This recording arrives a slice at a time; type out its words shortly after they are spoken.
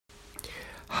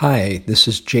Hi, this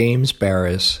is James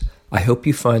Baraz. I hope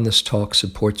you find this talk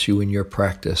supports you in your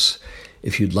practice.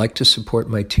 If you'd like to support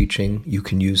my teaching, you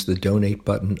can use the donate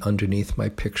button underneath my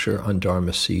picture on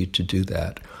Dharma Seed to do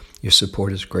that. Your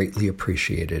support is greatly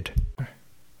appreciated.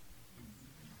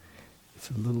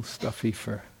 It's a little stuffy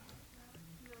for...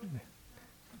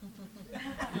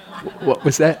 What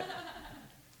was that?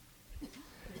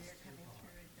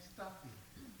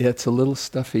 Yeah, it's a little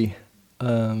stuffy.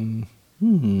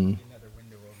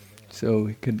 So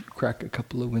we could crack a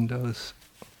couple of windows.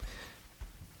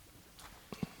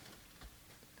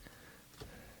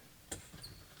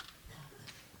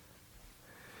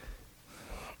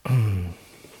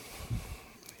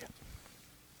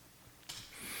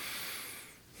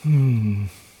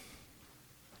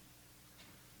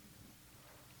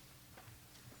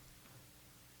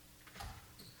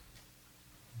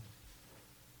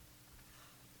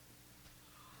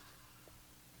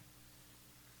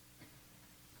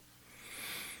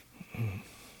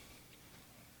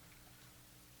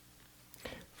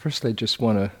 First, I just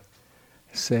want to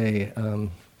say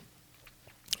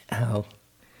how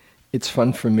it's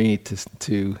fun for me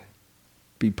to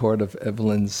be part of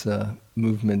Evelyn's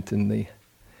movement in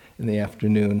the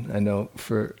afternoon. I know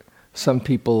for some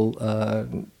people,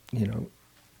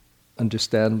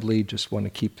 understandably, just want to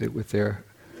keep it with their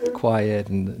quiet,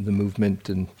 and the movement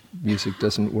and music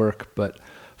doesn't work. But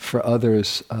for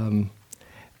others,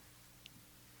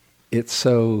 it's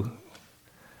so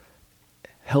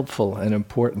helpful and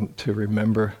important to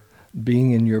remember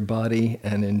being in your body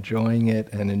and enjoying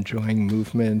it and enjoying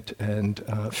movement and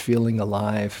feeling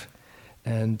alive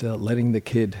and letting the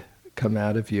kid come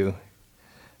out of you.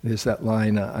 There's that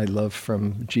line I love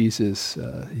from Jesus.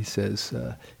 He says,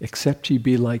 "Except ye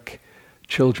be like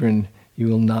children, you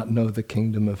will not know the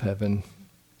kingdom of heaven."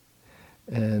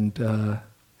 And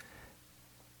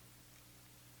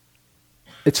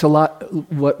it's a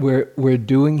lot. What we're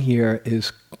doing here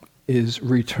is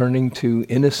returning to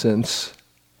innocence,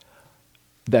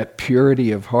 that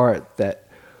purity of heart that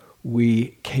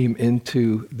we came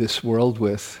into this world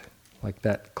with, like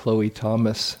that Chloe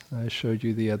Thomas I showed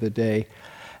you the other day,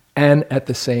 and at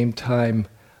the same time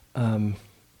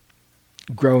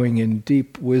growing in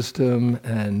deep wisdom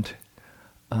and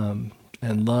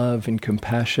love and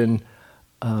compassion,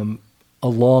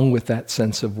 along with that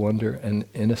sense of wonder and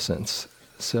innocence.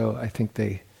 So I think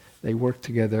they work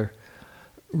together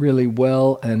really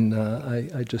well, and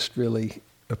I just really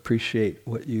appreciate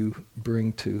what you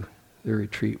bring to the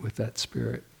retreat with that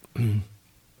spirit.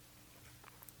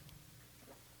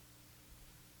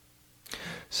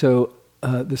 So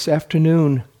this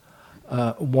afternoon,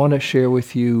 want to share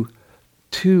with you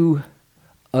two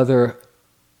of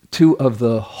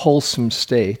the wholesome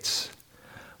states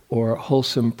or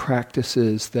wholesome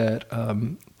practices that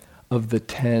of the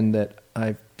 10 that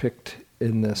I've picked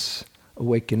in this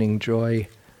awakening joy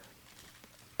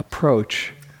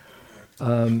approach,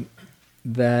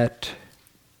 that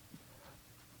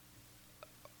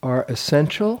are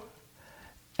essential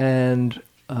and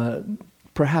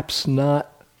perhaps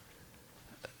not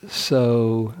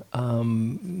so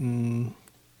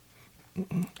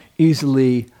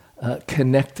easily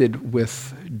connected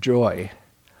with joy,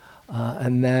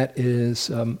 and that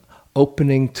is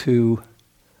opening to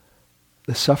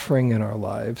the suffering in our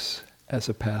lives as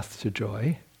a path to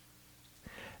joy,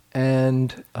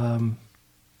 and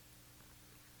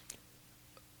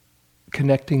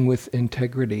connecting with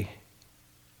integrity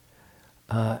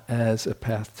as a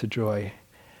path to joy.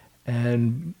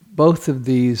 And both of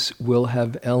these will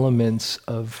have elements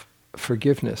of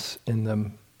forgiveness in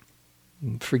them.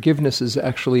 Forgiveness is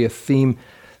actually a theme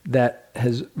that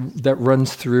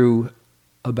runs through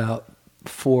about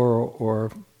 4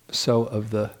 or so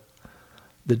of the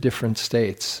different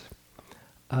states.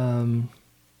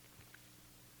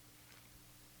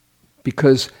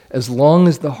 Because as long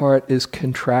as the heart is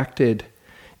contracted,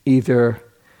 either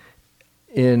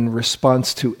in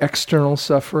response to external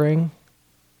suffering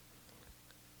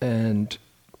and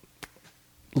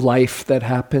life that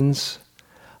happens,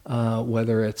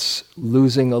 whether it's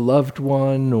losing a loved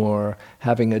one or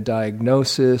having a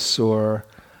diagnosis or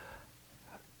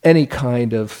any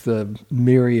kind of the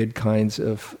myriad kinds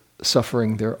of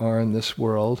suffering there are in this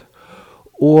world,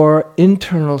 or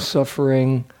internal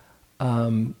suffering,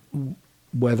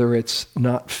 whether it's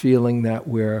not feeling that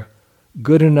we're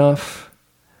good enough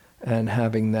and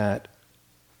having that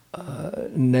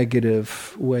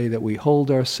negative way that we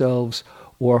hold ourselves,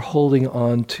 or holding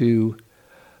on to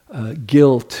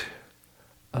guilt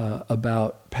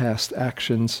about past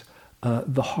actions,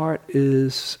 the heart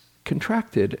is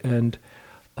contracted, and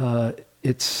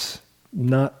it's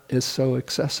not as so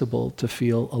accessible to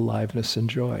feel aliveness and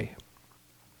joy.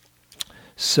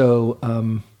 So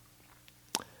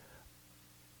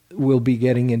we'll be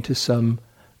getting into some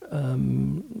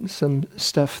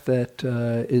stuff that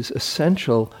is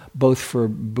essential both for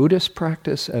Buddhist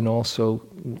practice and also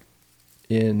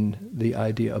in the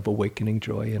idea of awakening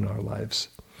joy in our lives.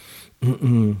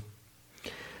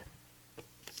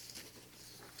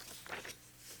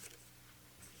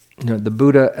 Now, the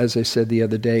Buddha, as I said the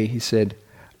other day, he said,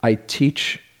 I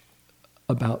teach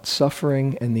about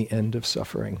suffering and the end of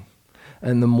suffering.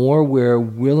 And the more we're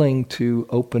willing to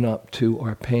open up to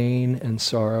our pain and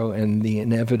sorrow and the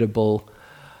inevitable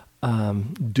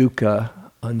dukkha,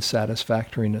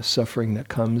 unsatisfactoriness, suffering that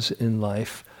comes in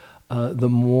life, the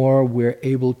more we're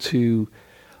able to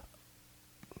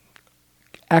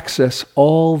access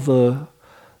all the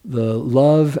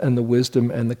love and the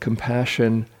wisdom and the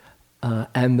compassion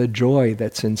and the joy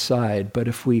that's inside. But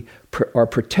if we are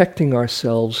protecting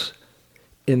ourselves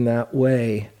in that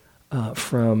way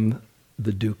from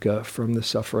the dukkha, from the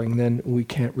suffering, then we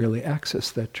can't really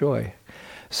access that joy.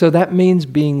 So that means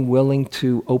being willing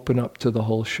to open up to the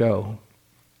whole show.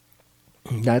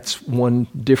 That's one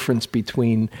difference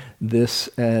between this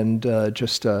and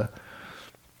just a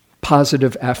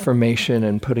positive affirmation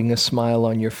and putting a smile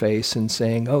on your face and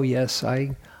saying, oh yes,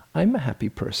 I'm a happy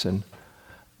person.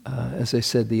 As I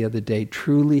said the other day,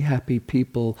 truly happy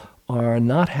people are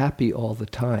not happy all the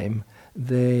time.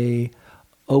 They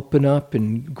open up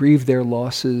and grieve their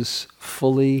losses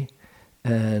fully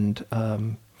and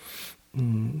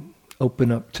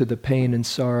open up to the pain and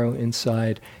sorrow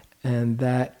inside. And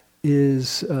that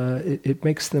is, it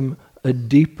makes them a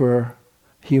deeper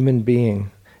human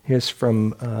being. Here's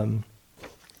from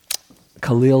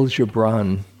Khalil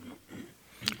Gibran.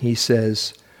 He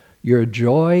says, your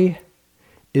joy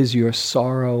is your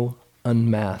sorrow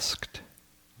unmasked.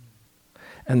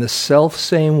 And the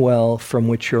self-same well from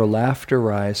which your laughter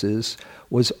rises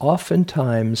was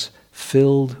oftentimes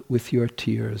filled with your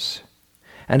tears.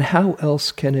 And how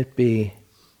else can it be?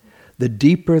 The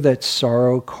deeper that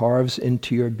sorrow carves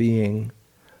into your being,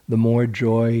 the more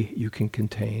joy you can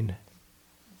contain.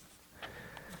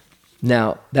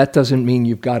 Now, that doesn't mean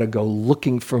you've got to go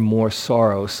looking for more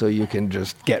sorrow so you can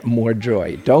just get more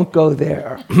joy. Don't go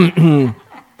there.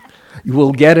 You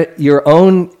will get it, your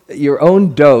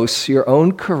own dose, your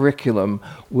own curriculum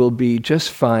will be just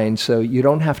fine, so you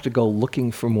don't have to go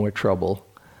looking for more trouble.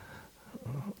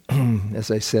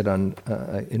 As I said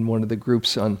in one of the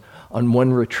groups on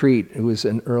one retreat, it was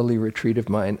an early retreat of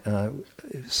mine,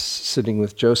 sitting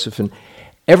with Joseph, and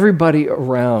everybody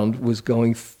around was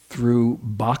going through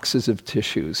boxes of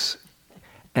tissues.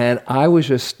 And I was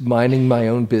just minding my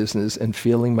own business and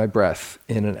feeling my breath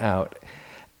in and out.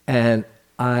 And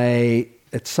I,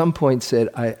 at some point, said,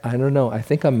 I don't know, I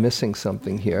think I'm missing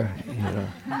something here.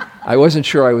 I wasn't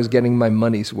sure I was getting my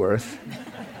money's worth.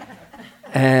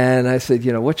 And I said,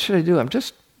 what should I do? I'm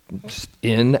just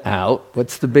in, out,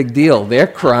 what's the big deal? They're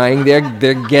crying,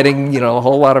 they're getting, a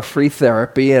whole lot of free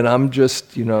therapy, and I'm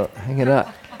just, hanging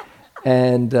out.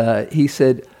 And he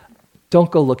said,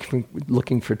 don't go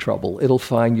looking for trouble. It'll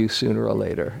find you sooner or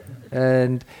later.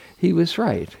 And he was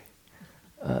right.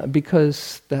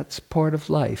 Because that's part of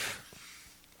life.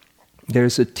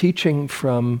 There's a teaching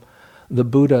from the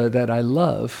Buddha that I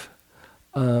love,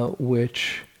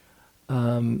 which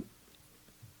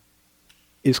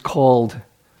is called,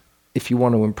 if you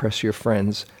want to impress your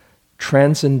friends,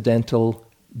 transcendental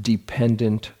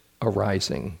dependent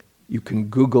arising. You can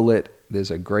Google it. There's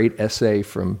a great essay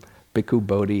from Bhikkhu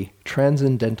Bodhi,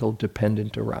 Transcendental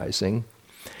Dependent Arising.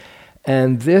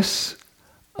 And this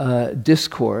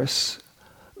discourse,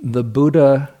 the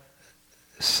Buddha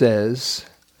says,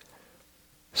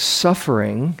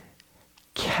 suffering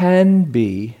can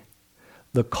be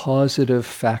the causative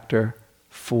factor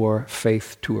for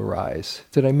faith to arise.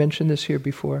 Did I mention this here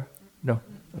before? No?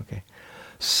 Okay.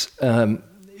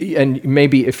 And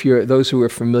maybe if you're those who are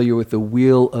familiar with the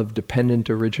wheel of dependent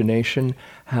origination,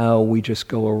 how we just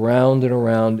go around and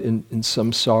around in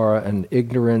samsara, and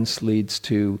ignorance leads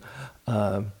to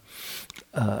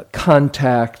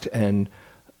contact and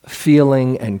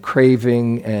feeling and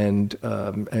craving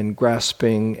and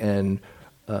grasping and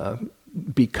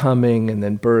becoming, and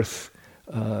then birth,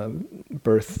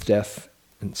 death,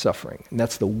 and suffering. And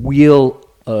that's the wheel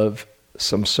of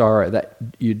samsara. That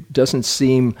it doesn't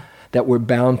seem that we're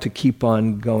bound to keep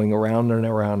on going around and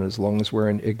around as long as we're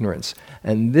in ignorance.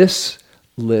 And this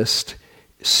list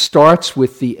starts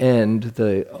with the end,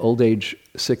 the old age,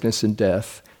 sickness, and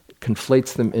death,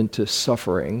 conflates them into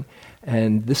suffering,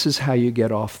 and this is how you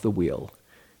get off the wheel.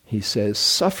 He says,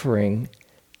 suffering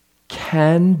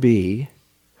can be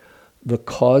the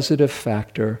causative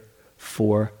factor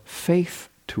for faith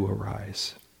to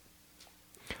arise.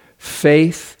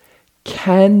 Faith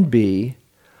can be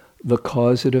the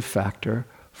causative factor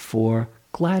for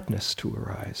gladness to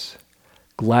arise.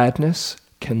 Gladness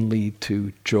can lead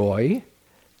to joy,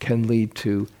 can lead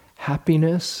to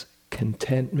happiness,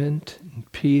 contentment,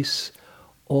 and peace,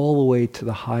 all the way to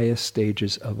the highest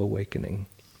stages of awakening.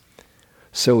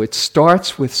 So it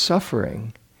starts with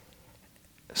suffering.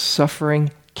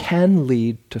 Suffering can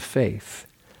lead to faith.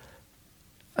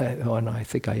 And I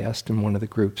think I asked in one of the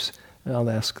groups, and I'll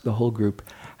ask the whole group,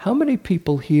 how many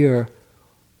people here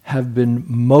have been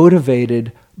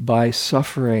motivated by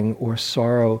suffering or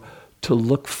sorrow to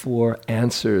look for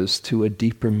answers to a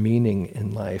deeper meaning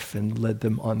in life and led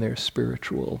them on their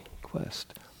spiritual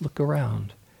quest? Look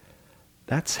around.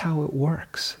 That's how it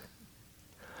works.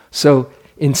 So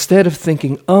instead of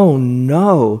thinking, oh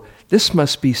no, this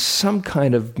must be some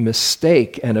kind of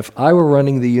mistake, and if I were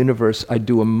running the universe, I'd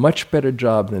do a much better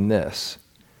job than this.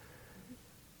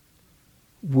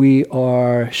 We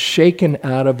are shaken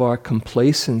out of our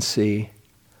complacency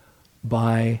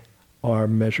by our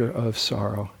measure of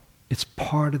sorrow. It's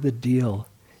part of the deal.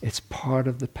 It's part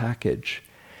of the package.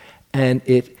 And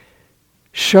it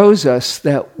shows us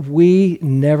that we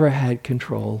never had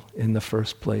control in the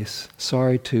first place.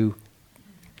 Sorry to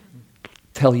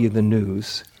tell you the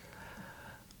news.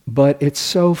 But it's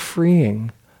so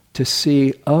freeing to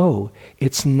see, oh,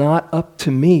 it's not up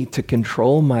to me to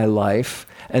control my life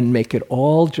and make it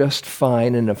all just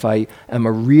fine, and if I am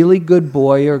a really good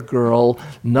boy or girl,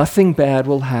 nothing bad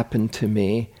will happen to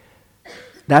me.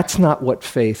 That's not what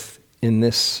faith in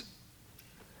this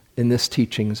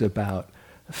teaching is about.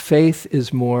 Faith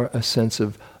is more a sense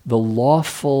of the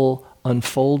lawful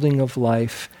unfolding of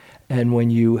life, and when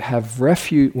you have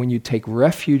refuge, when you take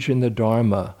refuge in the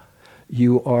Dharma,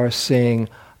 you are saying,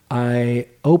 I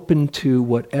open to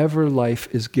whatever life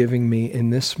is giving me in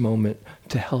this moment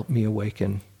to help me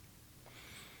awaken.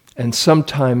 And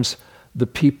sometimes the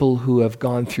people who have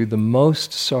gone through the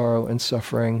most sorrow and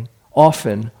suffering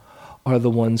often are the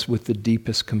ones with the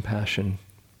deepest compassion.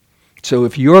 So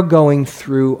if you're going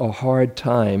through a hard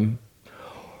time,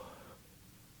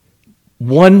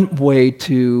 one way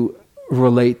to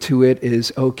relate to it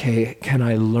is, okay, can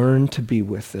I learn to be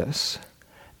with this?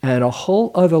 And a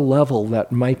whole other level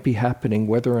that might be happening,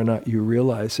 whether or not you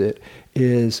realize it,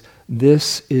 is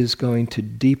this is going to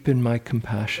deepen my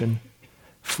compassion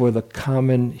for the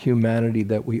common humanity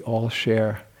that we all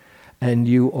share. And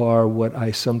you are what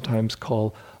I sometimes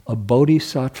call a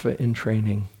bodhisattva in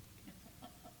training,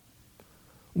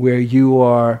 where you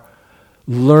are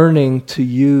learning to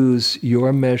use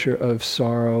your measure of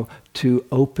sorrow to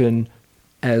open,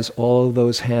 as all of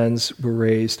those hands were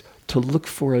raised, to look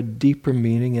for a deeper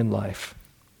meaning in life.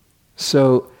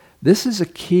 So this is a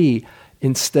key.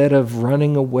 Instead of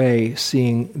running away,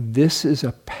 seeing this is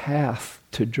a path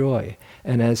to joy.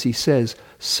 And as he says,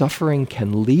 suffering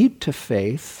can lead to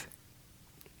faith,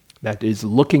 that is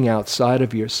looking outside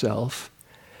of yourself.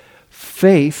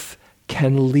 Faith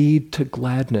can lead to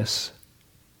gladness,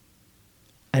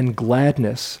 and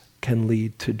gladness can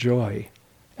lead to joy.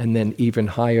 And then even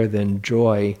higher than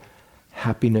joy,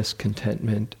 happiness,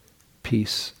 contentment,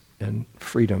 peace, and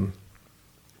freedom.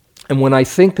 And when I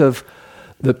think of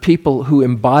the people who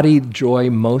embodied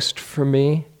joy most for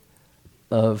me,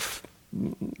 of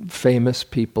famous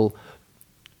people,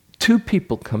 two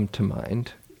people come to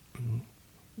mind.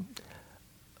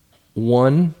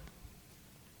 One,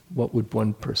 what would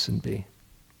one person be?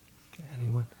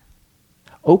 Anyone?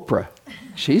 Oprah.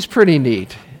 She's pretty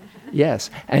neat. Yes.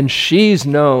 And she's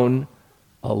known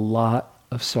a lot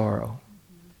of sorrow.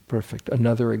 Perfect.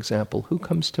 Another example. Who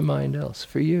comes to mind else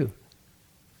for you?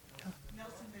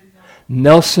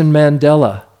 Nelson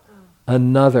Mandela.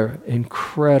 Another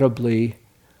incredibly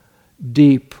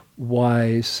deep,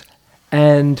 wise,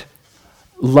 and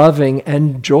loving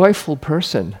and joyful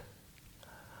person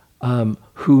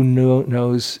who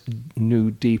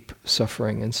knew deep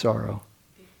suffering and sorrow.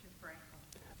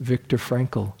 Viktor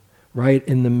Frankl, right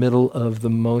in the middle of the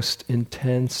most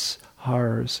intense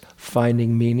horrors,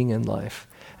 finding meaning in life.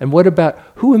 And what about,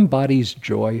 who embodies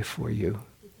joy for you?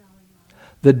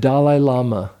 The Dalai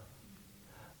Lama,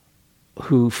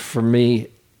 who for me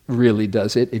really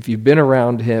does it. If you've been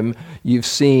around him, you've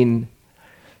seen,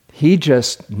 he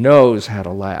just knows how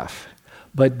to laugh.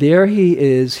 But there he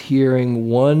is, hearing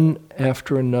one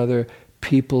after another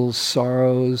people's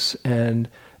sorrows and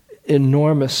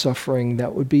enormous suffering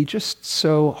that would be just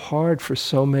so hard for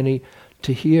so many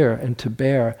to hear and to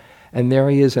bear. And there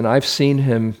he is, and I've seen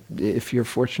him, if you're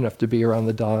fortunate enough to be around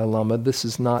the Dalai Lama, this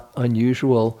is not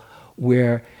unusual,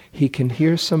 where He can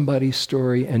hear somebody's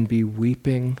story and be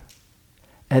weeping,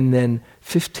 and then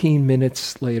 15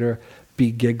 minutes later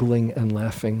be giggling and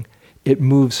laughing. It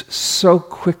moves so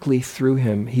quickly through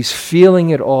him. He's feeling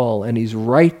it all, and he's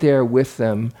right there with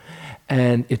them,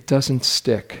 and it doesn't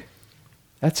stick.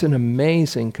 That's an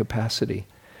amazing capacity.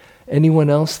 Anyone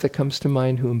else that comes to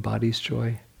mind who embodies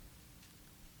joy?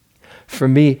 For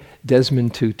me,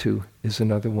 Desmond Tutu is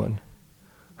another one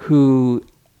who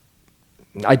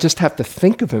I just have to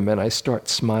think of him and I start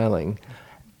smiling.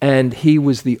 And he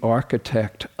was the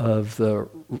architect of the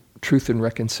truth and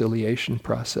reconciliation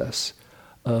process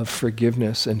of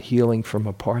forgiveness and healing from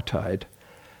apartheid,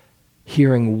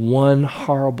 hearing one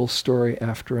horrible story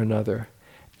after another.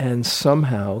 And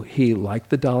somehow he, like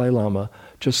the Dalai Lama,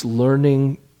 just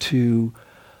learning to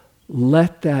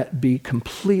let that be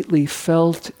completely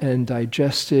felt and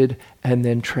digested and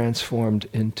then transformed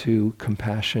into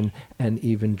compassion and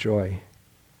even joy.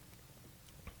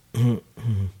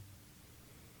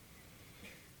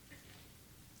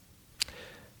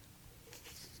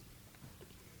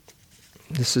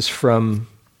 This is from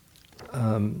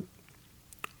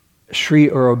Sri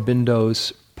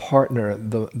Aurobindo's partner,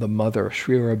 the mother,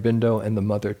 Sri Aurobindo and the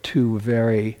mother, two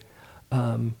very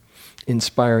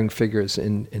inspiring figures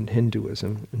in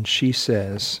Hinduism. And she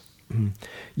says,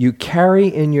 you carry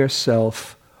in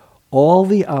yourself all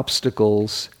the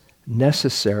obstacles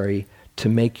necessary to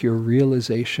make your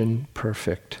realization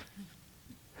perfect.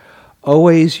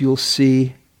 Always you'll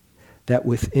see that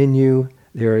within you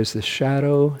there is the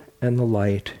shadow and the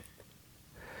light.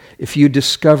 If you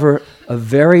discover a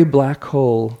very black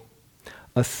hole,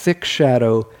 a thick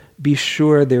shadow, be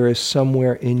sure there is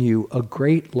somewhere in you a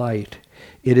great light.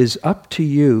 It is up to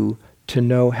you to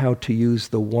know how to use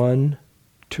the one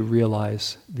to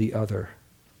realize the other.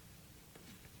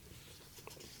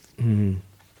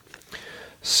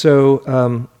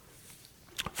 So,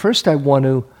 first I want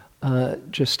to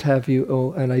just have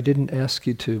you, and I didn't ask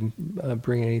you to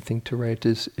bring anything to write,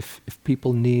 is if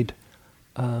people need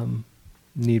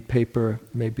paper,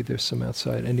 maybe there's some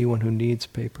outside. Anyone who needs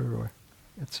paper or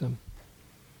get some.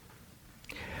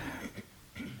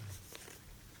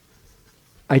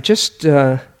 I just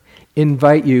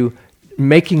invite you,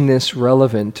 making this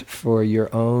relevant for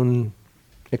your own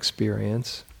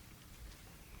experience.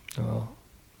 Oh,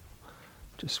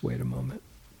 just wait a moment.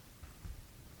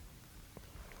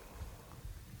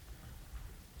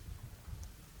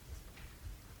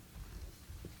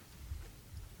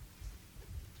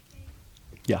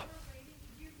 Yeah.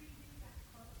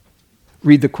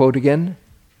 Read the quote again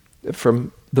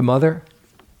from the mother.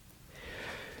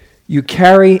 You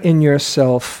carry in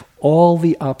yourself all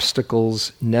the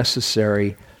obstacles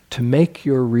necessary to make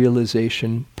your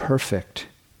realization perfect.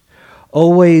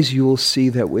 Always you will see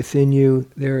that within you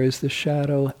there is the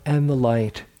shadow and the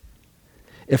light.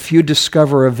 If you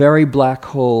discover a very black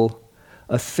hole,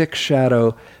 a thick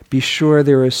shadow, be sure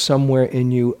there is somewhere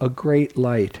in you a great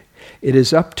light. It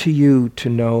is up to you to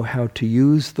know how to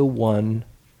use the one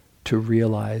to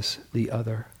realize the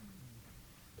other.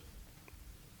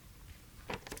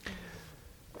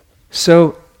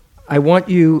 So I want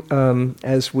you,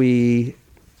 as we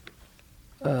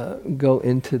go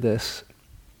into this,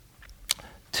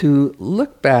 to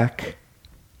look back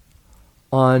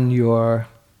on your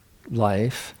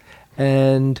life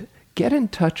and get in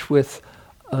touch with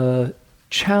a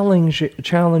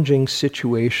challenging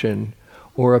situation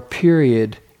or a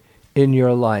period in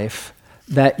your life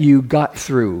that you got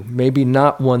through. Maybe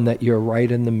not one that you're right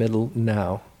in the middle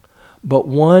now, but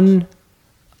one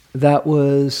that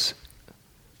was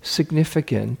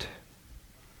significant.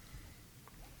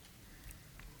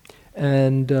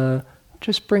 And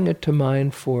just bring it to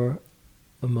mind for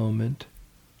a moment.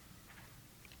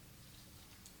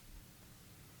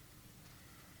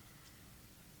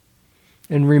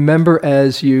 And remember,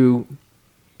 as you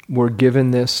were given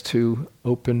this to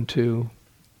open to,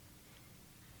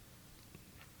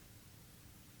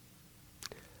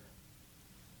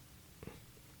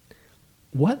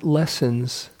 what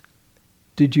lessons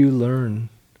did you learn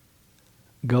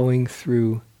going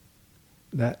through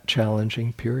that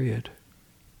challenging period?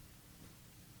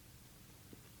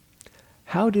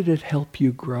 How did it help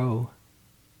you grow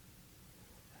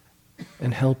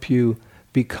and help you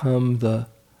become the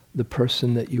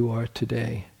person that you are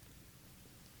today?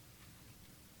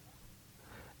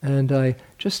 And I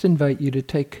just invite you to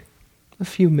take a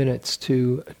few minutes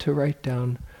to write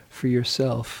down for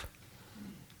yourself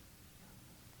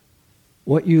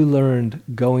what you learned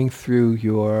going through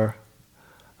your,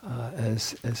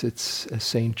 as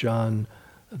St. John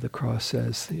of the Cross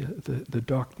says, the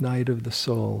dark night of the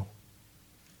soul.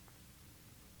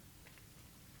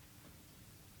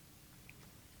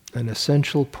 an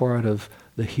essential part of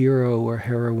the hero or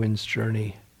heroine's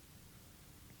journey.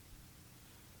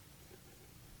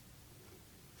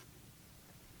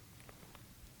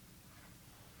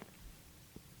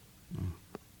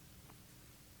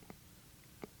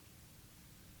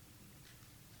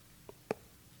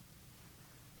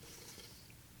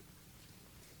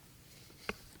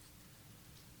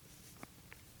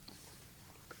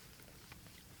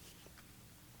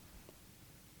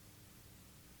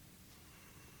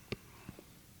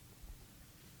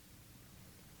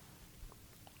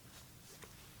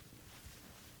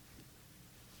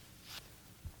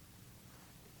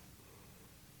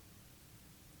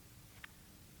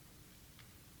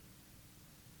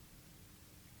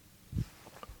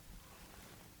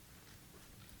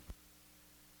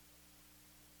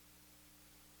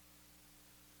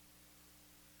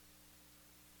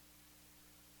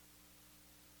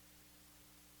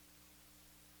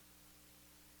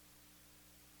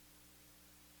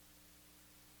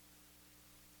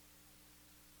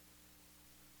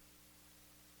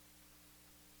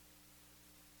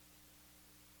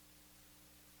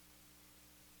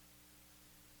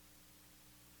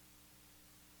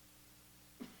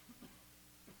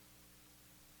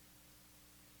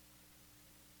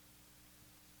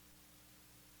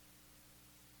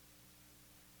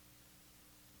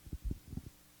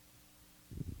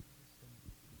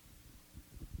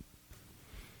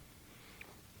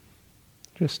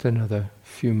 Just another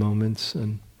few moments,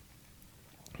 and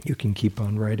you can keep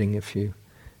on writing if you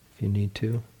need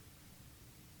to.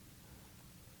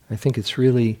 I think it's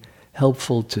really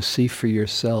helpful to see for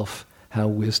yourself how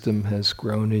wisdom has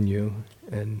grown in you,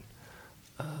 and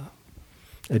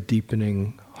a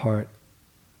deepening heart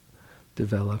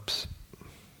develops.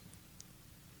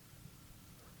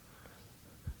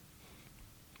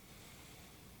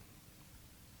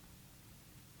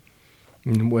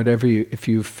 And if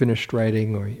you've finished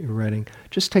writing or you're writing,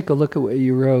 just take a look at what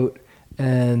you wrote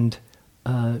and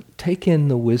take in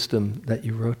the wisdom that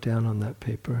you wrote down on that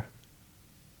paper.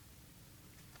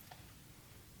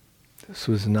 This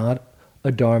was not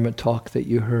a Dharma talk that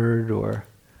you heard or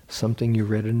something you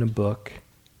read in a book.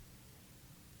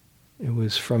 It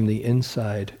was from the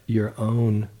inside, your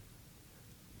own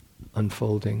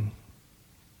unfolding.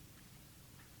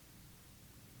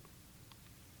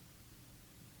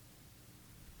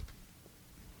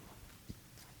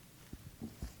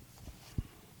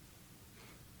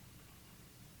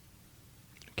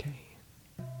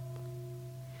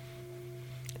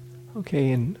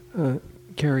 Okay, and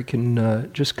Carrie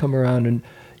can just come around, and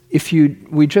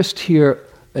we just hear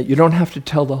that you don't have to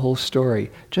tell the whole story,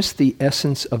 just the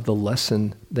essence of the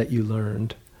lesson that you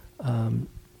learned.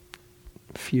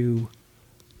 Few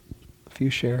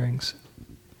sharings.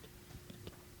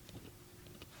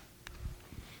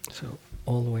 So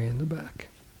all the way in the back.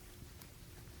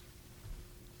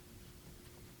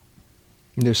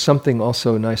 And there's something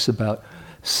also nice about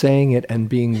saying it and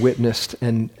being witnessed,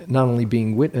 and not only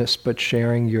being witnessed, but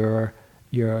sharing your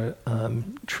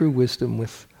true wisdom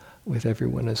with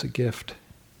everyone as a gift.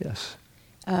 Yes.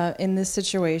 In this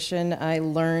situation, I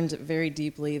learned very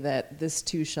deeply that this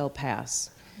too shall pass.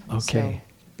 Okay.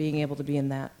 So being able to be in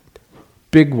that.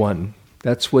 Big one.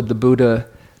 That's what the Buddha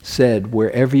said.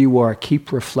 Wherever you are,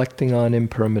 keep reflecting on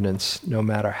impermanence. No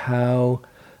matter how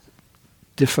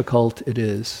difficult it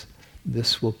is,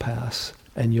 this will pass.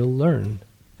 And you'll learn.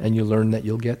 And you'll learn that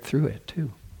you'll get through it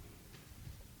too.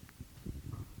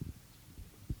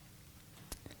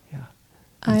 Yeah.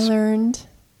 I learned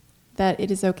that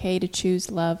it is okay to choose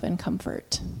love and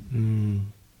comfort.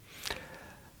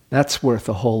 That's worth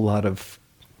a whole lot of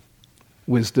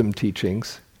wisdom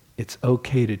teachings. It's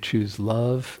okay to choose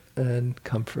love and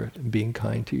comfort and being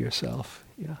kind to yourself.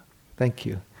 Yeah. Thank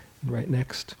you. And right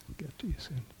next, we'll get to you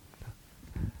soon.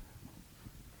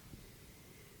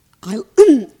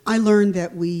 I learned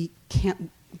that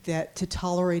that to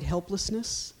tolerate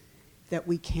helplessness, that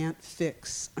we can't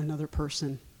fix another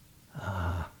person.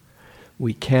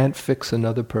 We can't fix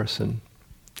another person.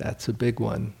 That's a big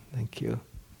one. Thank you.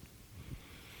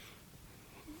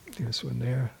 There's one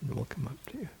there, and we'll come up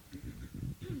to you.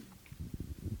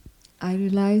 I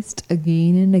realized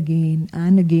again and again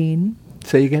and again.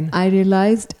 Say again? I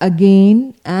realized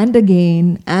again and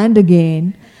again and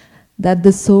again that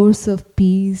the source of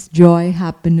peace, joy,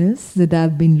 happiness that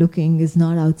I've been looking is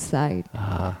not outside.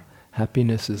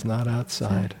 Happiness is not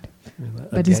outside.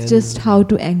 But it's just how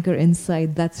to anchor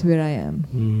inside. That's where I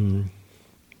am.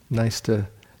 Nice to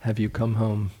have you come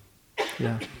home.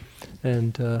 Yeah.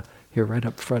 And here, right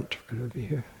up front, right over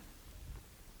here.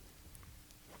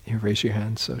 Here, raise your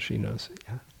hand so she knows it.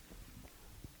 Yeah.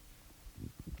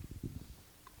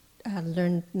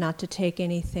 Learn not to take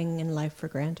anything in life for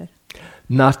granted.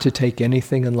 Not to take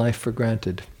anything in life for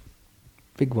granted.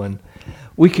 Big one.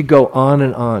 We could go on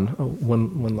and on. Oh,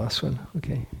 one last one.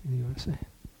 Okay, you want to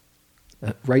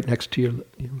say? Right next to your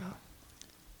mouth.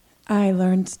 I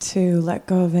learned to let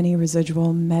go of any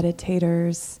residual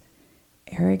meditator's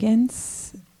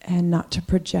arrogance and not to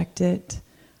project it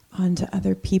onto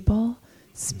other people,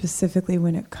 specifically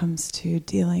when it comes to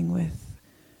dealing with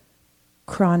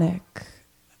chronic,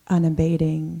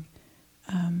 unabating,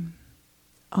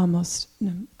 almost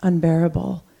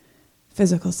unbearable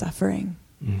physical suffering.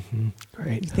 Mm-hmm.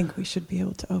 Great. We think we should be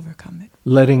able to overcome it.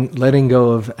 Letting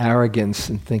go of arrogance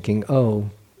and thinking, oh,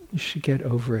 you should get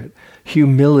over it.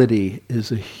 Humility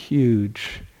is a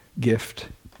huge gift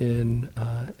in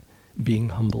being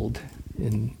humbled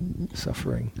in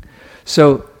suffering.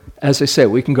 So, as I said,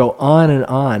 we can go on,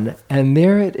 and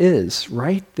there it is,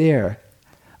 right there.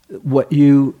 What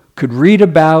you could read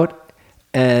about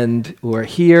or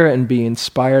hear and be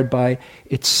inspired by.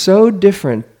 It's so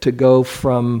different to go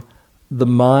from the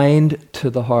mind to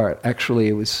the heart. Actually,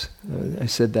 it was I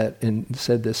said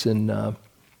this in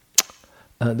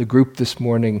the group this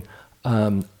morning.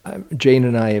 Jane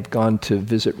and I have gone to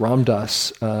visit Ram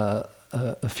Dass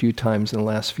a few times in the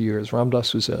last few years. Ram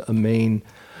Dass was a main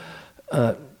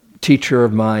teacher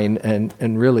of mine,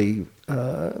 and really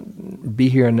Be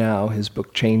Here Now, his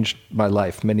book changed my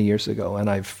life many years ago, and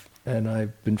I've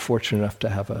been fortunate enough to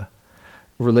have a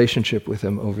relationship with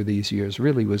him over these years.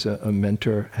 Really was a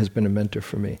mentor, has been a mentor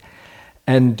for me.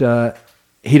 And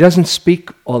he doesn't speak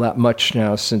all that much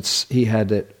now since he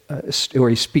had it, or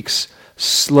he speaks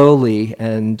slowly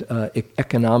and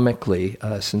economically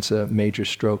since a major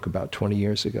stroke about 20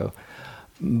 years ago.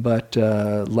 But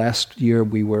last year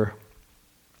we were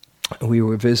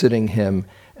visiting him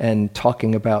and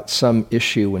talking about some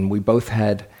issue, and we both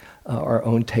had our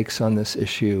own takes on this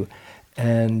issue.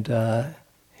 And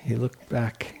he looked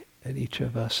back at each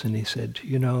of us and he said,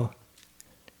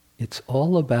 it's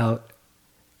all about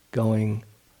going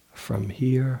from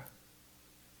here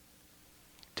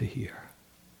to here.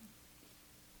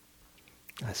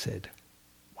 I said,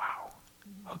 wow,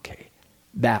 okay,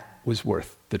 that was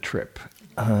worth the trip.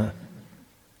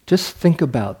 Just think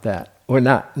about that. Or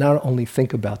not only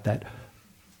think about that,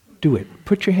 do it.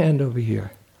 Put your hand over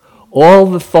here. All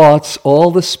the thoughts,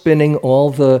 all the spinning, all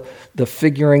the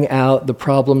figuring out, the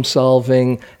problem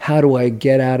solving, how do I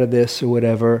get out of this or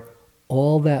whatever,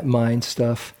 all that mind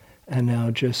stuff, and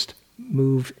now just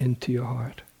move into your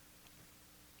heart.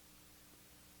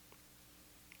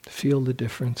 Feel the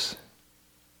difference.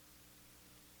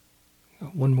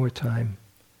 One more time.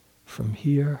 From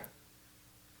here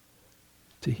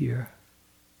to here.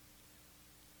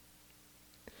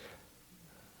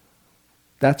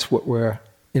 That's what we're,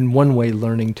 in one way,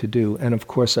 learning to do. And of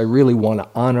course, I really want to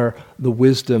honor the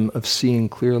wisdom of seeing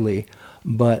clearly,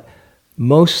 but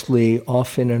mostly,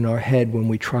 often in our head, when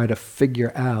we try to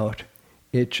figure out,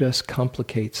 it just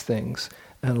complicates things.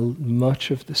 And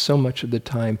so much of the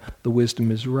time, the wisdom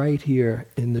is right here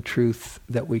in the truth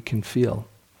that we can feel.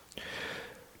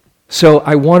 So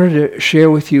I wanted to share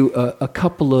with you a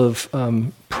couple of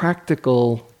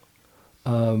practical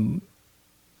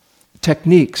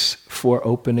techniques for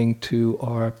opening to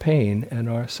our pain and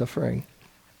our suffering.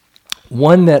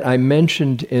 One that I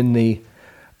mentioned in the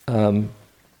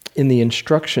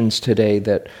instructions today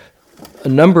that a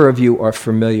number of you are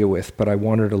familiar with, but I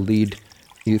wanted to lead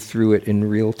you through it in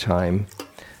real time,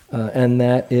 and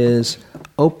that is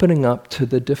opening up to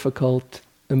the difficult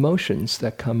emotions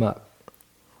that come up.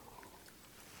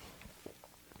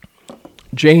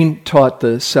 Jane taught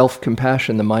the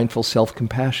self-compassion, the mindful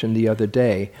self-compassion the other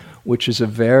day, which is a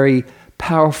very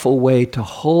powerful way to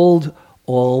hold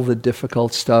all the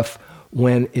difficult stuff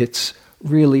when it's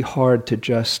really hard to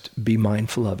just be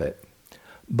mindful of it.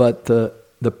 But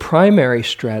the primary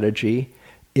strategy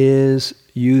is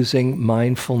using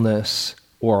mindfulness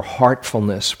or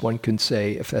heartfulness, one can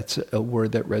say, if that's a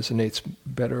word that resonates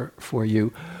better for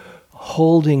you,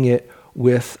 holding it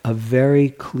with a very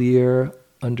clear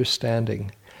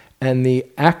understanding. And the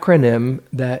acronym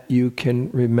that you can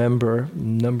remember, a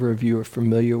number of you are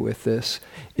familiar with this,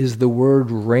 is the word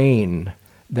RAIN,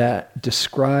 that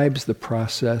describes the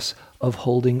process of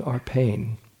holding our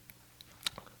pain.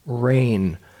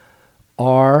 RAIN.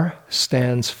 R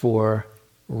stands for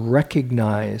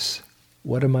recognize,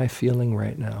 what am I feeling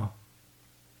right now?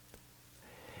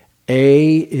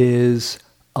 A is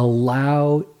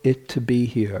allow it to be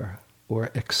here, or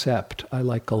accept. I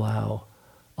like allow.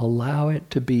 Allow it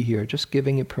to be here, just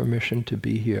giving it permission to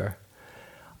be here.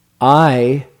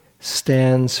 I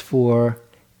stands for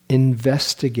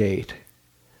investigate.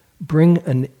 Bring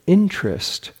an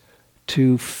interest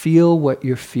to feel what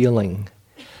you're feeling.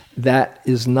 That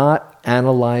is not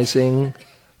analyzing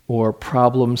or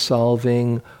problem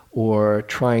solving or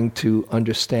trying to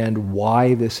understand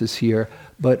why this is here,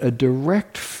 but a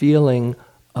direct feeling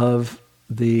of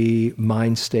the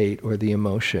mind state or the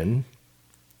emotion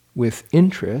with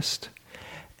interest.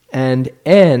 And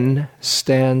N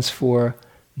stands for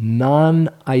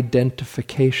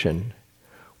non-identification,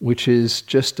 which is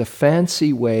just a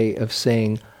fancy way of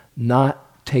saying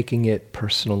not taking it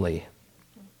personally.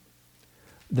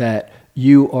 That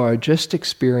you are just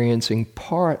experiencing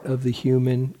part of the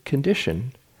human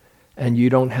condition, and you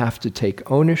don't have to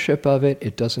take ownership of it.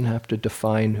 It doesn't have to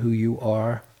define who you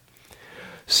are.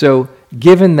 So,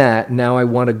 given that, now I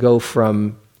want to go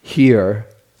from here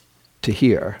to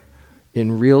here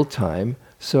in real time.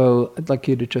 So I'd like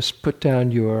you to just put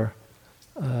down your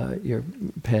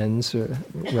pens or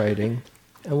writing,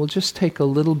 and we'll just take a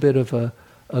little bit of a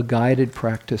guided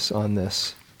practice on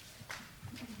this.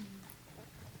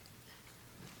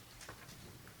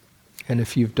 And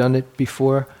if you've done it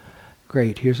before,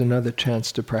 great, here's another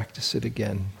chance to practice it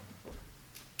again.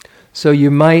 So you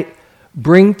might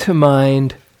bring to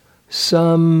mind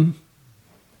some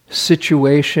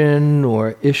situation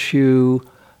or issue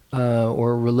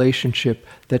or relationship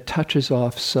that touches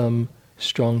off some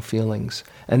strong feelings.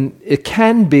 And it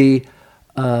can be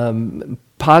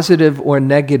positive or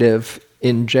negative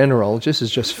in general,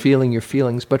 just feeling your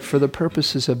feelings, but for the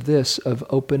purposes of this, of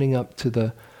opening up to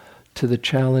the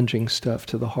challenging stuff,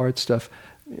 to the hard stuff,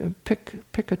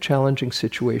 pick a challenging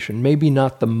situation. Maybe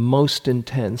not the most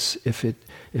intense if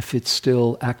it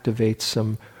still activates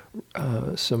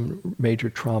some major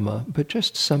trauma, but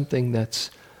just something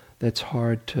that's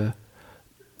hard to,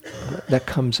 that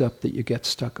comes up that you get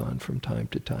stuck on from time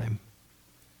to time.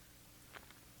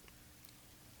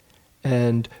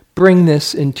 And bring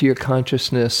this into your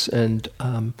consciousness and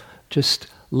just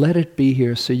let it be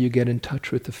here so you get in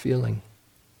touch with the feeling.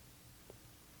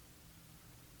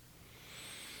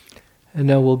 And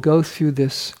now we'll go through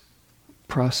this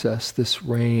process, this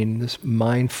rain, this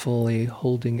mindfully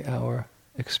holding our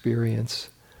experience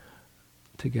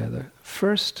together.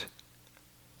 First,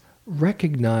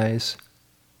 recognize,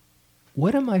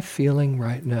 what am I feeling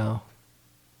right now?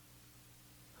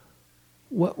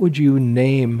 What would you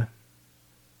name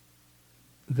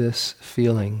this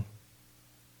feeling?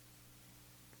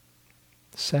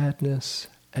 Sadness,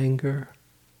 anger,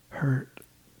 hurt,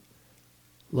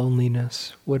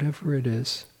 loneliness, whatever it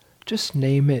is. Just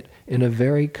name it in a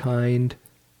very kind,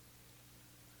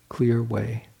 clear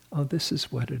way. Oh, this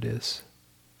is what it is.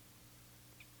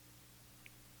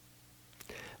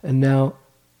 And now,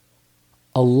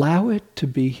 allow it to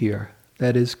be here.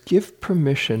 That is, give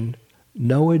permission,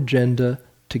 no agenda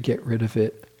to get rid of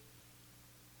it.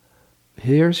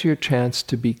 Here's your chance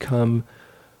to become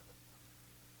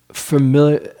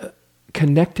familiar,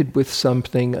 connected with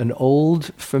something, an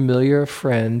old familiar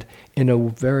friend, in a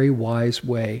very wise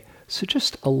way. So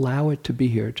just allow it to be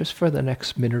here, just for the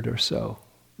next minute or so,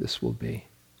 this will be.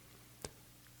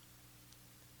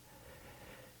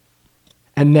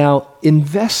 And now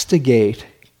investigate,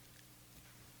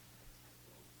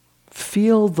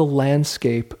 feel the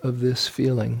landscape of this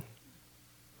feeling.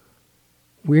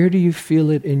 Where do you feel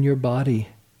it in your body?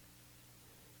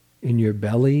 In your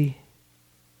belly?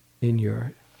 In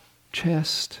your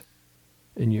chest?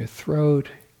 In your throat?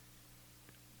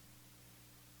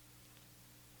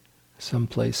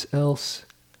 Someplace else?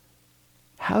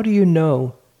 How do you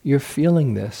know you're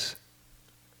feeling this?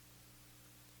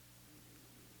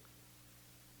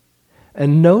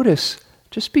 And notice,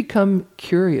 just become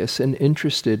curious and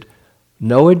interested.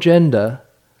 No agenda,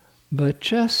 but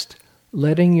just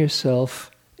letting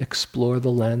yourself explore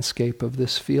the landscape of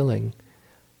this feeling.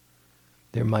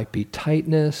 There might be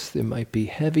tightness, there might be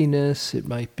heaviness, it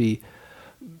might be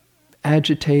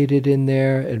agitated in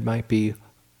there, it might be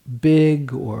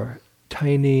big or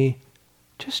tiny.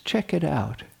 Just check it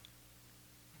out.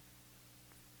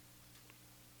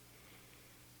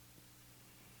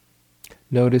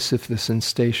 Notice if the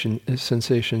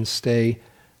sensations stay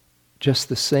just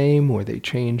the same or they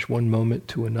change one moment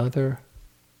to another.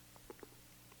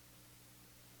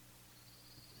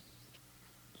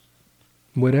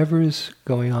 Whatever is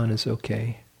going on is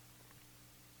okay.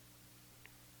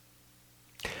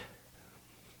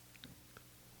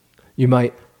 You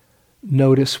might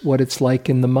notice what it's like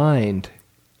in the mind.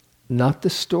 Not the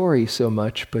story so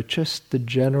much, but just the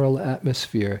general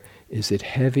atmosphere. Is it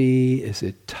heavy? Is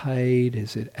it tight?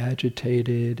 Is it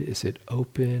agitated? Is it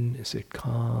open? Is it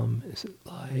calm? Is it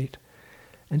light?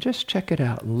 And just check it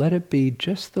out and let it be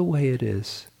just the way it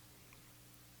is.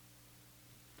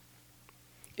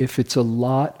 If it's a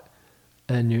lot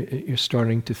and you're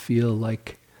starting to feel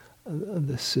like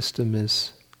the system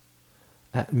is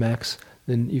at max,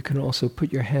 then you can also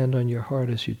put your hand on your heart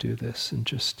as you do this and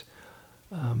just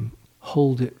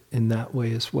hold it in that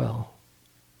way as well.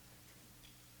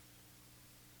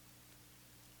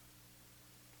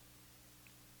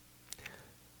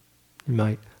 You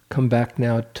might come back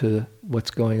now to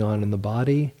what's going on in the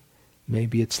body.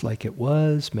 Maybe it's like it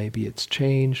was, maybe it's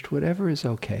changed, whatever is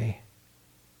okay.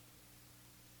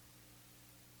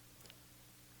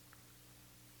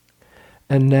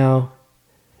 And now,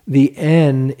 the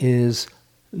N is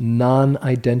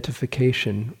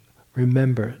non-identification.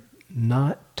 Remember,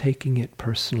 not taking it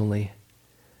personally.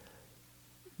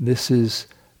 This is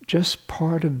just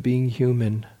part of being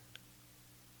human.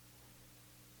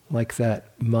 Like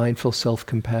that mindful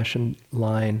self-compassion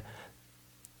line.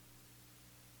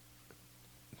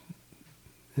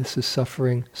 This is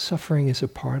suffering. Suffering is a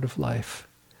part of life.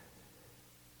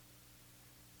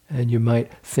 And you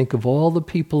might think of all the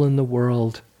people in the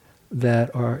world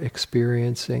that are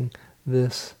experiencing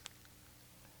this.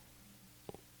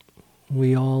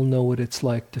 We all know what it's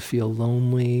like to feel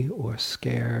lonely or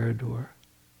scared or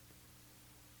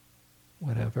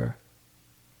whatever.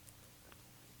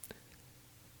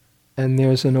 And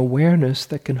there's an awareness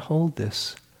that can hold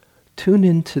this. Tune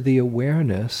into the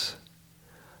awareness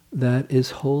that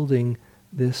is holding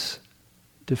this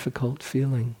difficult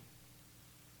feeling.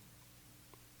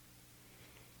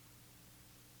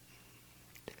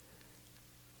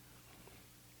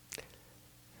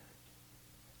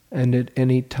 And at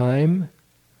any time,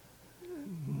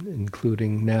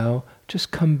 including now, just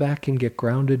come back and get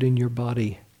grounded in your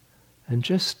body. And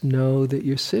just know that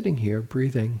you're sitting here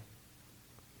breathing.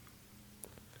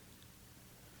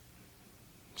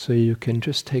 So you can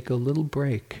just take a little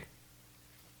break.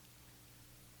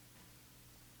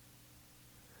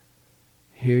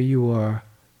 Here you are,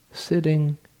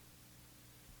 sitting,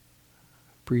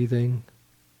 breathing,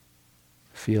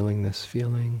 feeling this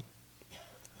feeling.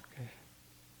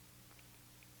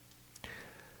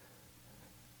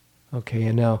 Okay,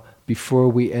 and now, before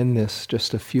we end this,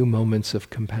 just a few moments of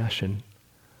compassion.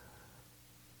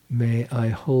 May I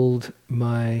hold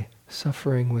my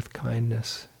suffering with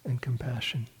kindness and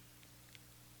compassion.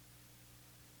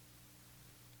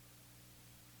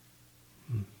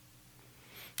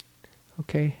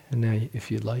 Okay, and now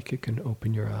if you'd like, you can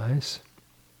open your eyes.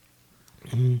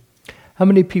 How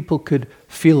many people could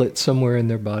feel it somewhere in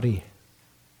their body?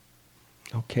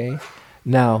 Okay,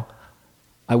 now,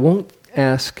 I won't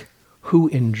ask who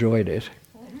enjoyed it,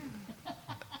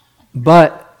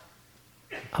 but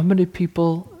how many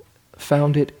people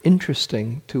found it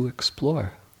interesting to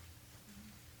explore?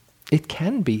 It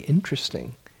can be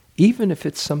interesting, even if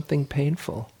it's something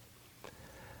painful.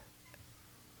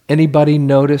 Anybody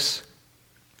notice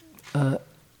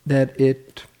that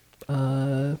it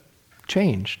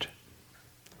changed?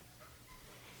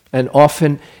 And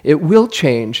often it will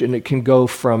change, and it can go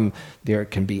from, there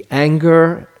can be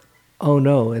anger, oh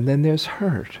no, and then there's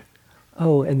hurt.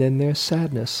 Oh, and then there's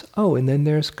sadness. Oh, and then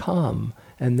there's calm.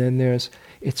 And then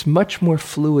it's much more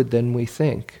fluid than we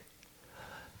think.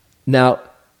 Now,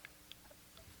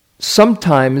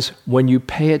 sometimes when you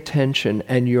pay attention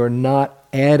and you're not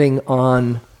adding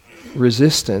on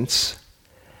resistance,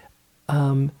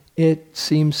 it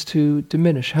seems to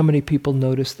diminish. How many people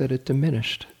notice that it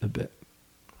diminished a bit?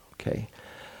 Okay.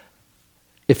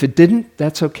 If it didn't,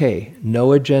 that's okay.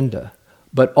 No agenda.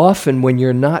 But often when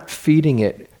you're not feeding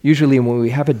it, usually when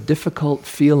we have a difficult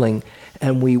feeling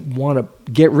and we want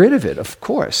to get rid of it, of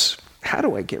course, how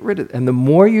do I get rid of it? And the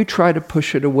more you try to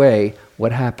push it away,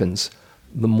 what happens?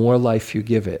 The more life you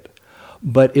give it.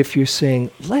 But if you're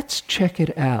saying, let's check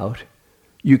it out,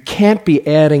 you can't be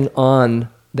adding on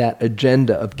that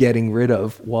agenda of getting rid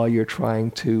of while you're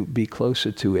trying to be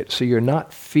closer to it. So you're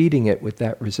not feeding it with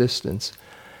that resistance.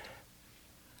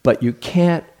 But you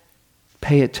can't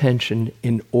pay attention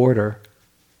in order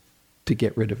to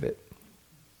get rid of it.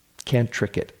 Can't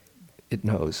trick it. It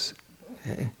knows.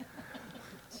 Okay?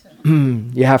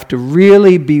 You have to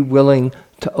really be willing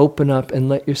to open up and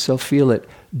let yourself feel it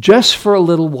just for a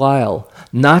little while.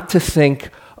 Not to think,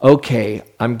 okay,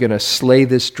 I'm going to slay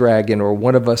this dragon or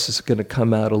one of us is going to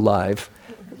come out alive.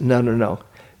 No.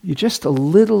 You just a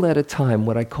little at a time,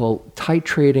 what I call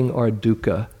titrating our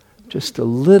dukkha. Just a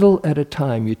little at a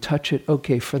time, you touch it,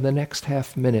 okay, for the next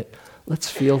half minute, let's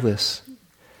feel this.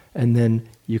 And then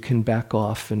you can back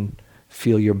off and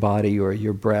feel your body or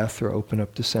your breath or open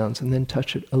up to sounds and then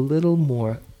touch it a little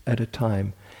more at a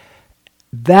time.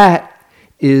 That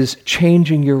is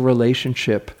changing your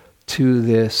relationship to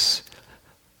this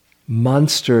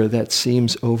monster that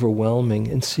seems overwhelming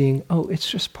and seeing, oh, it's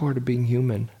just part of being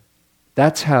human.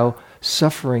 That's how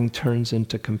suffering turns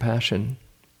into compassion.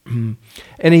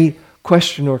 Any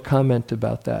question or comment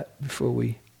about that before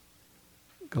we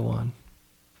go on?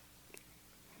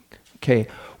 Okay,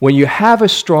 when you have a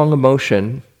strong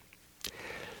emotion,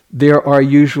 there are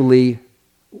usually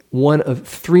one of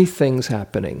three things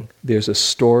happening. There's a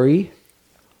story.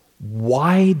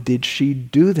 Why did she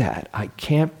do that? I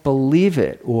can't believe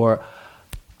it. Or,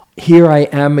 here I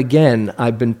am again.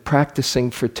 I've been practicing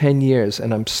for 10 years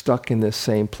and I'm stuck in this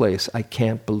same place. I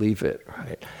can't believe it.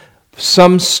 Right?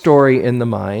 Some story in the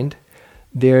mind.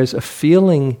 There's a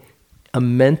feeling, a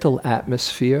mental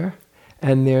atmosphere,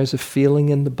 and there's a feeling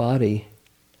in the body.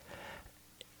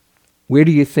 Where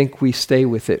do you think we stay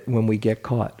with it when we get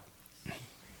caught?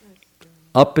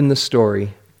 Up in the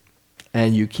story.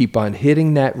 And you keep on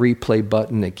hitting that replay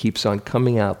button. It keeps on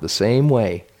coming out the same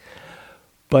way.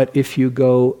 But if you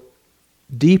go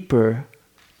deeper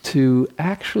to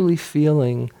actually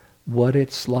feeling what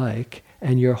it's like,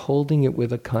 and you're holding it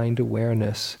with a kind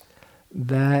awareness,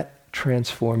 that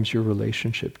transforms your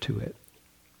relationship to it.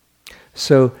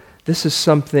 So this is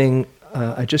something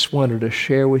I just wanted to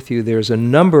share with you. There's a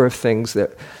number of things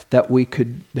that we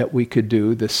could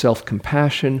do: the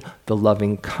self-compassion, the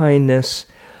loving kindness.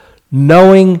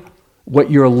 Knowing what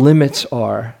your limits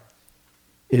are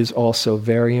is also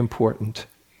very important.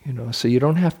 So you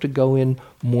don't have to go in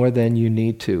more than you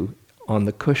need to on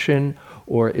the cushion,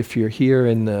 or if you're here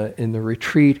in the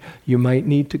retreat, you might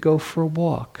need to go for a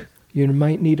walk. You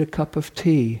might need a cup of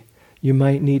tea. You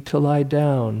might need to lie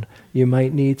down. You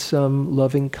might need some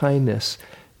loving kindness.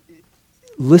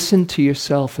 Listen to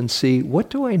yourself and see, what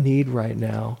do I need right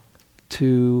now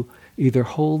to either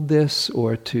hold this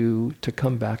or to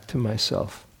come back to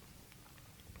myself?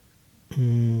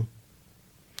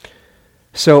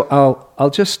 So I'll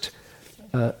just,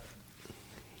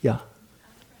 yeah.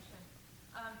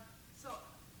 So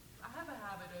I have a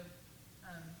habit of,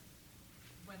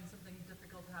 when something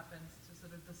difficult happens, to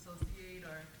sort of dissociate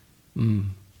or,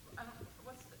 when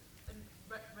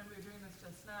we were doing this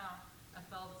just now, I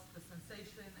felt the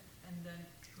sensation and then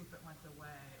poof, it went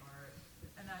away.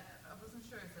 And I wasn't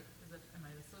sure, am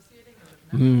I dissociating? Is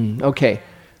it Okay,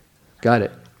 got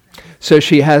it. So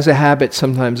she has a habit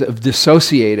sometimes of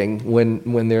dissociating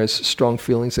when there's strong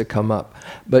feelings that come up.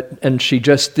 And she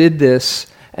just did this,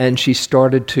 and she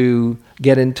started to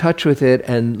get in touch with it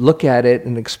and look at it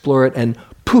and explore it, and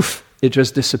poof, it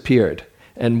just disappeared.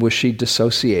 And was she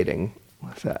dissociating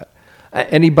with that?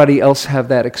 Anybody else have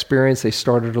that experience? They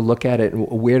started to look at it, and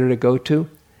where did it go to?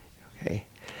 Okay.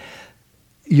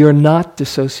 You're not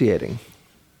dissociating.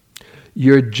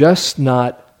 You're just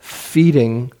not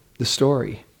feeding the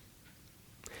story.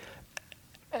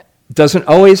 Doesn't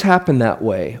always happen that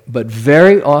way, but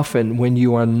very often when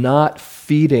you are not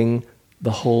feeding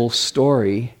the whole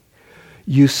story,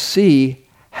 you see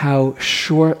how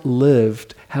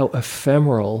short-lived, how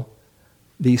ephemeral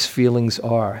these feelings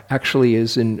are. Actually,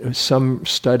 is in some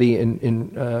study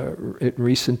in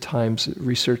recent times,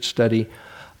 research study,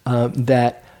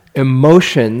 that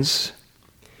emotions,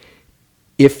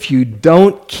 if you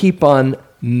don't keep on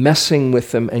messing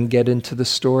with them and get into the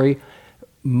story,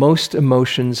 most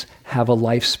emotions have a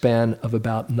lifespan of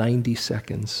about 90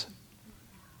 seconds.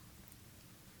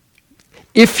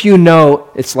 If you know,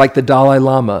 it's like the Dalai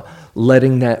Lama,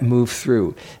 letting that move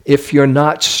through. If you're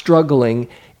not struggling,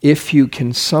 if you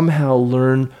can somehow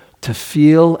learn to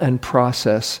feel and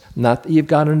process, not that you've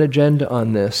got an agenda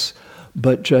on this,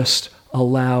 but just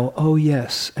allow, oh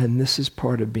yes, and this is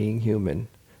part of being human.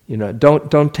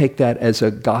 Don't take that as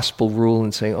a gospel rule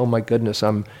and say, oh my goodness,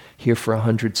 I'm here for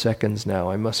 100 seconds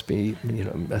now. I must be,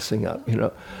 messing up,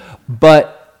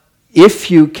 But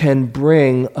if you can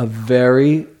bring a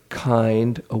very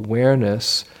kind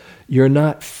awareness, you're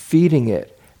not feeding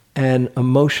it. And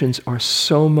emotions are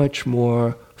so much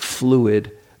more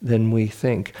fluid than we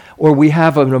think. Or we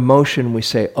have an emotion, we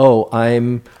say, oh,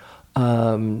 I'm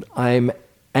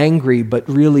angry, but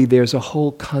really there's a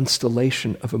whole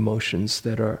constellation of emotions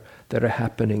that are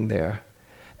happening there.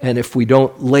 And if we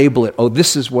don't label it, oh,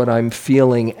 this is what I'm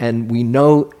feeling, and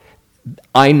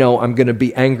I know I'm going to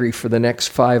be angry for the next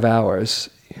 5 hours,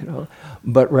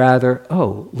 but rather,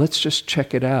 oh, let's just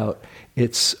check it out.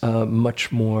 It's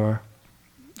much more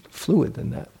fluid than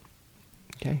that.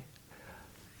 Okay?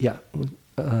 Yeah.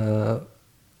 Go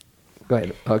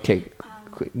ahead. Okay.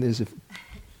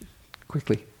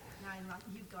 Quickly.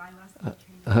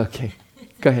 Okay,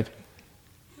 go ahead.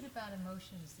 What about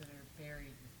emotions that are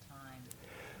buried with time?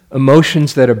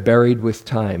 Emotions that are buried with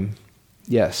time.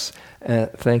 Yes,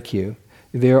 thank you.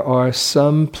 There are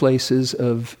some places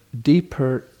of deep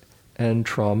hurt and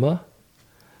trauma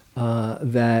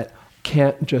that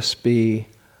can't just be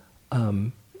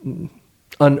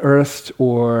unearthed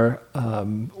or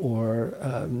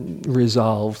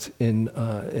resolved in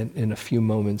a few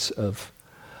moments of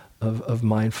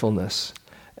mindfulness.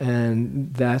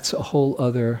 And that's a whole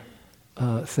other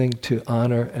thing to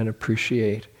honor and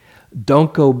appreciate.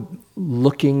 Don't go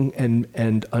looking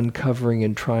and uncovering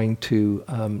and trying to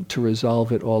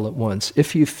resolve it all at once.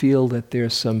 If you feel that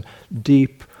there's some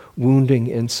deep wounding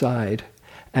inside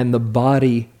and the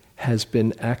body has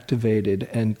been activated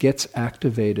and gets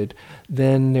activated,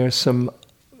 then there's some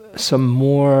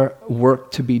more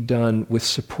work to be done with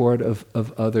support of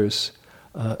others.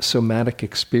 Somatic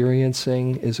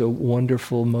experiencing is a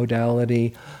wonderful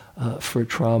modality for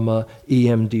trauma.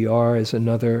 EMDR is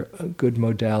another good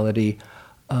modality.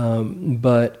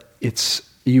 But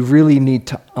you really need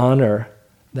to honor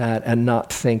that and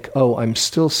not think, oh, I'm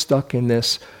still stuck in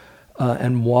this,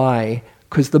 and why?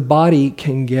 Because the body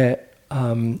can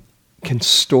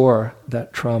store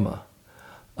that trauma.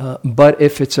 But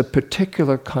if it's a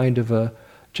particular kind of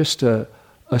just a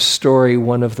story,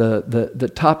 one of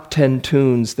the top 10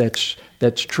 tunes that's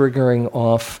triggering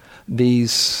off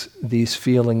these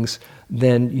feelings,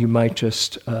 then you might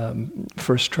just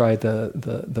first try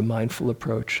the mindful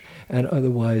approach, and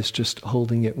otherwise just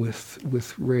holding it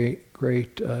with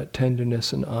great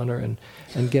tenderness and honor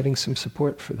and getting some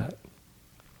support for that.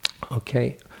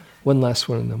 Okay, one last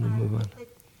one and then we'll move on.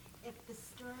 If the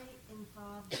story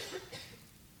involved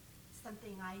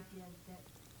something I did that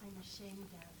I'm ashamed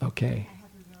of, Okay. I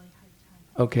have a really hard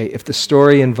time. Okay, if the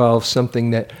story involves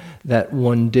something that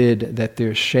one did that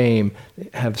there's shame,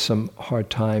 have some hard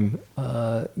time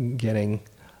getting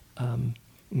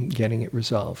it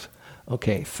resolved.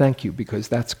 Okay, thank you, because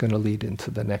that's going to lead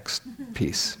into the next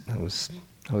piece. I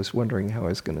was wondering how I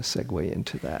was going to segue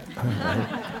into that.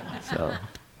 So,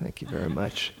 thank you very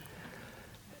much.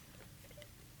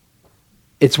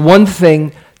 It's one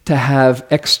thing to have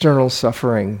external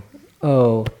suffering.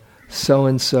 Oh,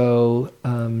 so-and-so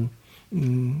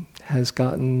has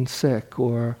gotten sick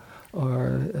or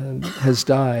has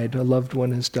died, a loved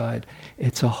one has died.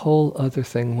 It's a whole other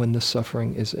thing when the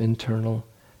suffering is internal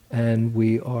and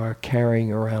we are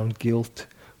carrying around guilt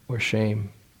or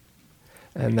shame.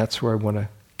 And that's where I want to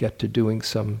get to doing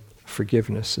some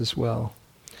forgiveness as well.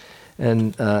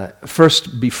 And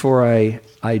first, before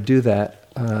I do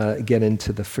that, get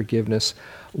into the forgiveness,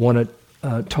 I want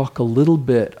to talk a little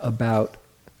bit about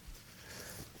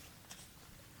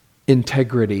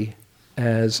integrity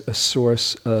as a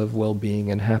source of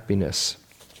well-being and happiness.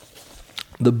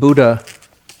 The Buddha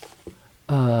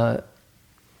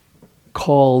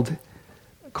called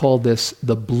this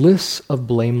the bliss of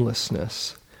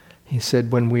blamelessness. He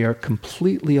said when we are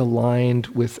completely aligned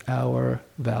with our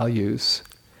values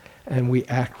and we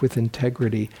act with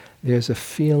integrity, there's a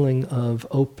feeling of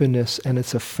openness, and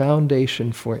it's a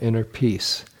foundation for inner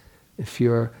peace. If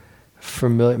you're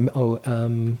familiar,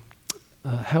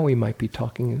 Howie might be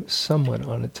talking somewhat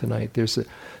on it tonight. There's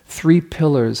 3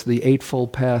 pillars. The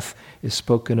Eightfold Path is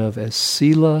spoken of as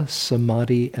Sila,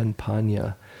 Samadhi, and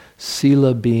Panya.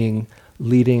 Sila being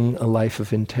leading a life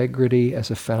of integrity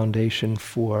as a foundation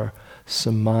for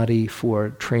Samadhi, for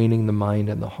training the mind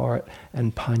and the heart,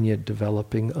 and Panya,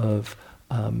 developing of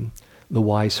the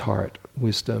wise heart,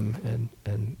 wisdom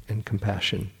and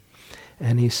compassion.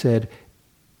 And he said,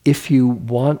 if you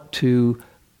want to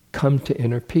come to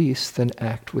inner peace, then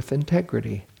act with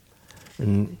integrity.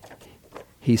 And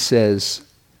he says,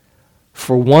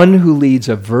 for one who leads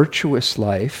a virtuous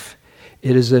life,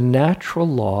 it is a natural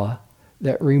law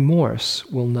that remorse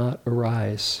will not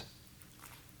arise.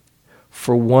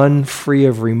 For one free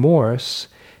of remorse,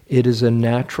 it is a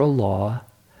natural law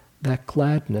that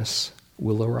gladness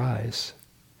will arise.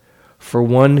 For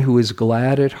one who is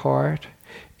glad at heart,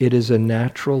 it is a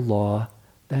natural law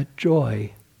that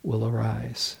joy will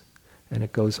arise. And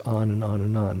it goes on and on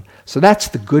and on. So that's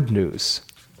the good news,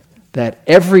 that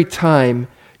every time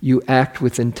you act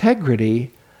with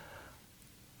integrity,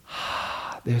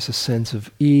 there's a sense of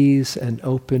ease and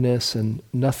openness and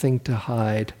nothing to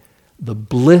hide, the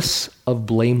bliss of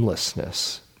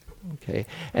blamelessness. Okay?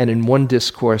 And in one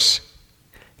discourse,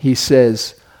 he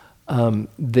says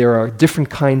there are different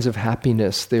kinds of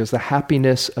happiness. There's the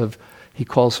happiness of, he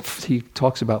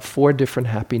talks about 4 different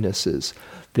happinesses.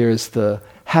 There's the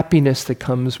happiness that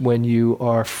comes when you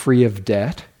are free of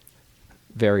debt,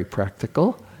 very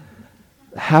practical.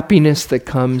 Happiness that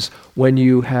comes when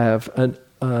you have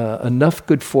enough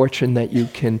good fortune that you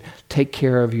can take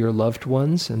care of your loved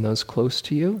ones and those close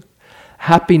to you.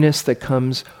 Happiness that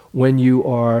comes when you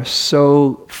are have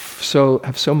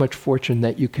so much fortune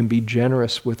that you can be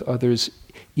generous with others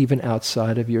even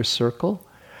outside of your circle.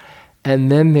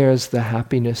 And then there's the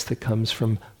happiness that comes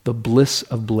from the bliss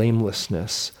of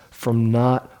blamelessness, from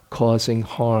not causing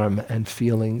harm and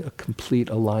feeling a complete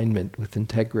alignment with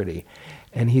integrity.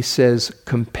 And he says,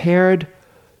 compared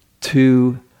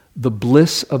to the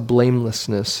bliss of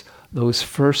blamelessness, those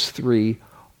first three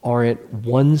aren't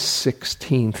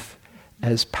 1/16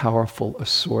 as powerful a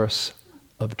source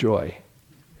of joy.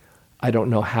 I don't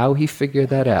know how he figured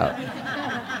that out,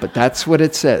 but that's what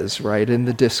it says right in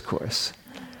the discourse.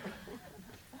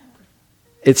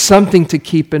 It's something to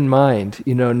keep in mind,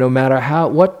 no matter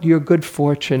what your good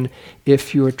fortune,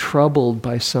 if you're troubled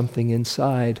by something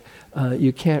inside,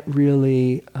 you can't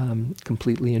really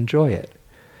completely enjoy it.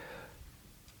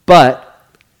 But,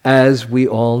 as we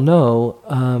all know,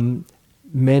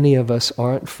 many of us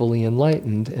aren't fully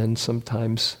enlightened and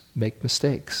sometimes make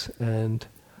mistakes and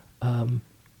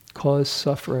cause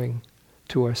suffering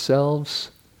to ourselves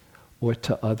or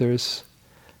to others.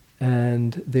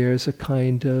 And there's a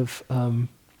kind of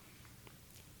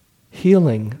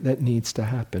healing that needs to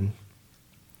happen.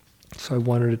 So I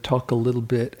wanted to talk a little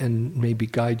bit and maybe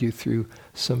guide you through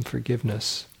some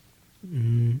forgiveness.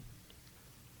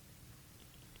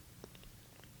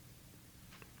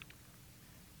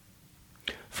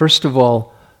 First of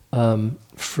all,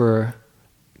 for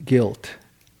guilt,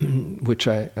 which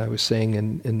I was saying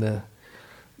in the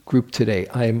group today,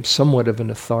 I am somewhat of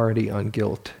an authority on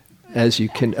guilt. As you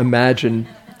can imagine,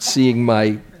 seeing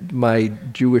my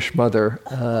Jewish mother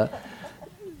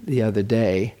the other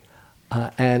day,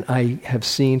 and I have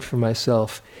seen for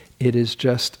myself, it is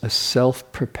just a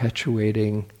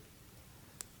self-perpetuating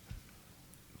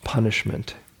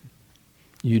punishment.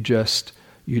 You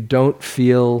don't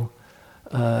feel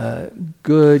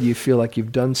good, you feel like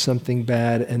you've done something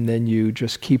bad, and then you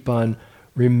just keep on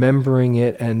remembering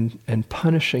it and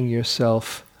punishing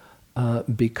yourself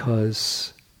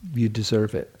because you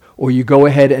deserve it. Or you go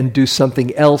ahead and do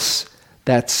something else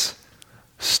that's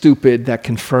stupid that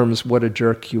confirms what a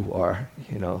jerk you are.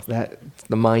 That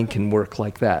the mind can work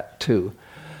like that too.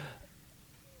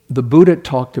 The Buddha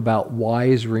talked about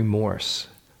wise remorse,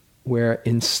 where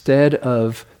instead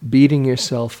of beating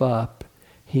yourself up,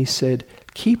 he said,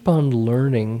 keep on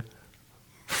learning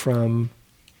from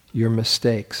your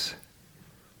mistakes.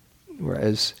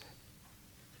 Whereas,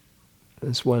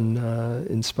 as one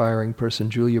inspiring person,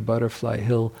 Julia Butterfly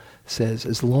Hill, says,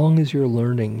 as long as you're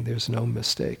learning, there's no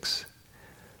mistakes.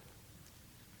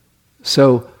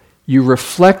 So you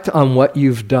reflect on what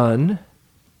you've done,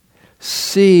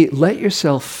 let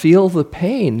yourself feel the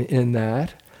pain in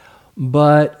that,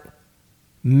 but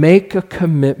make a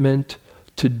commitment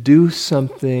to do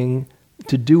something,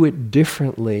 to do it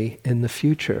differently in the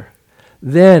future.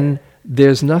 Then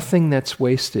there's nothing that's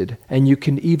wasted, and you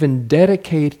can even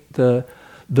dedicate the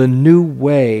new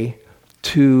way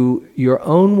to your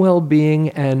own well-being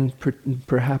and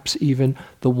perhaps even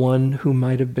the one who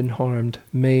might have been harmed.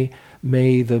 May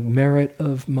the merit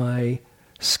of my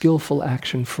skillful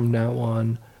action from now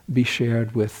on be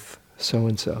shared with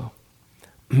so-and-so.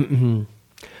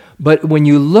 But when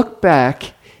you look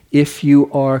back, if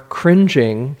you are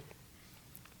cringing,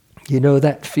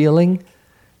 that feeling?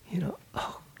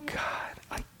 Oh God,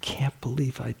 I can't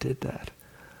believe I did that.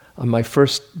 On my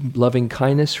first loving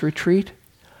kindness retreat,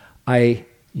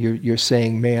 you're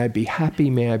saying, may I be happy,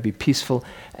 may I be peaceful,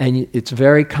 and it's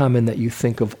very common that you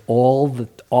think of all the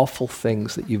awful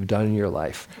things that you've done in your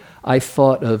life. I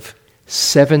thought of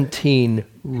 17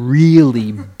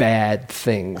 really bad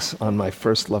things on my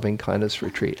first loving kindness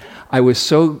retreat. I was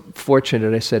so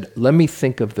fortunate, I said, let me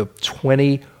think of the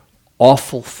 20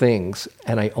 awful things,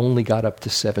 and I only got up to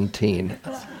 17.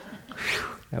 Whew,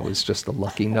 that was just a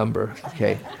lucky number,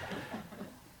 okay?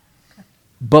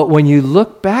 But when you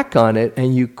look back on it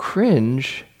and you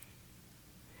cringe,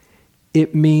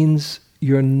 it means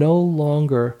you're no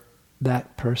longer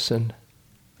that person.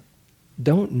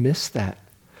 Don't miss that.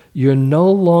 You're no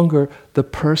longer the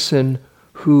person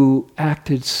who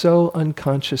acted so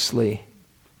unconsciously.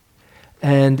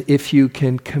 And if you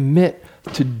can commit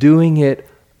to doing it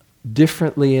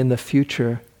differently in the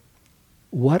future,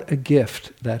 what a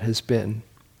gift that has been.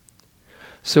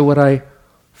 So what I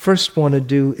first want to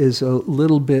do is a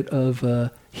little bit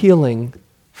of healing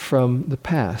from the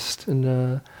past.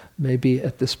 And maybe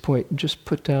at this point, just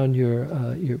put down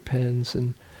your pens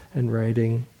and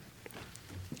writing.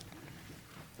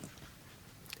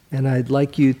 And I'd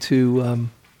like you to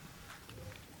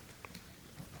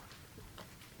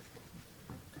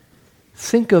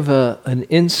think of an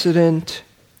incident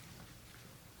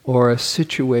or a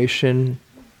situation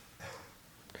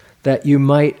that you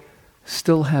might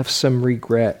still have some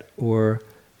regret or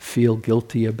feel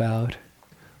guilty about,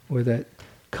 or that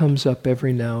comes up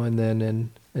every now and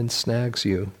then and snags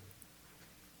you.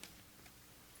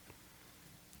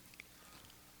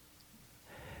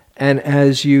 And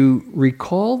as you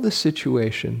recall the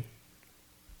situation,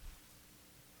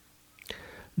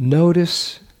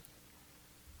 notice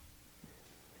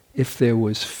if there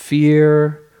was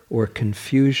fear or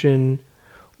confusion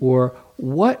or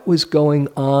what was going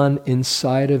on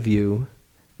inside of you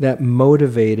that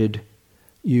motivated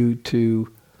you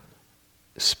to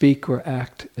speak or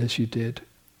act as you did.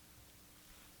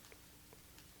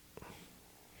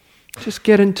 Just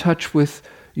get in touch with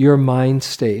your mind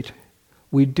state.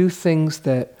 We do things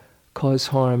that cause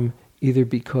harm either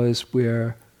because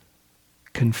we're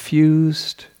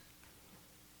confused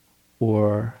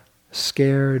or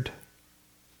scared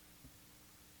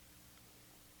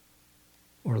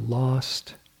or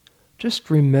lost. Just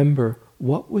remember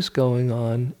what was going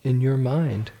on in your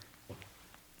mind.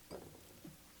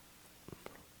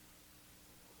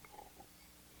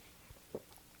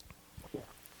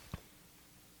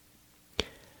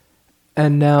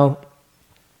 And now,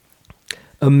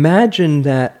 imagine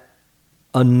that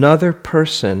another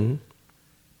person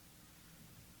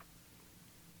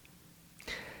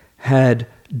had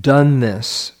done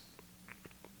this.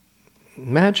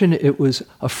 Imagine it was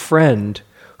a friend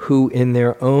who, in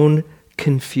their own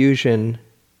confusion,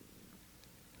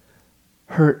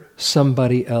 hurt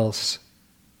somebody else.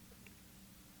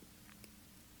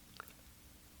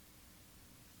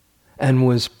 And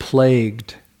was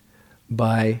plagued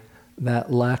by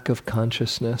that lack of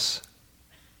consciousness.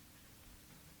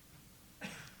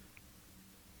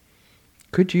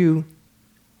 Could you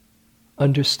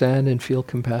understand and feel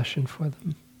compassion for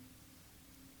them?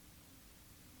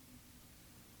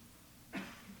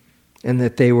 And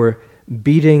that they were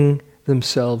beating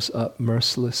themselves up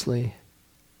mercilessly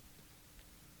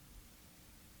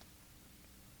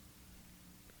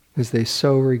because they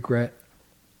so regret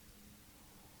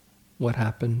what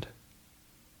happened.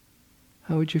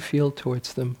 How would you feel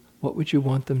towards them? What would you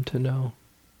want them to know?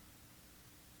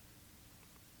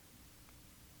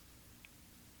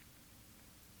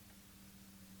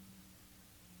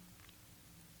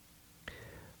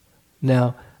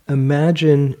 Now,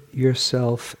 imagine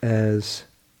yourself as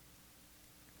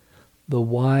the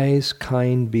wise,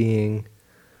 kind being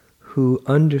who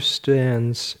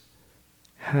understands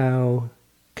how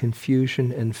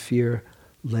confusion and fear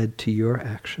led to your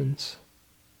actions.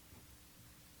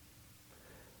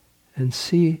 And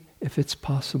see if it's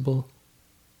possible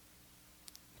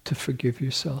to forgive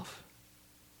yourself.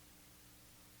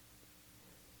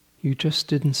 You just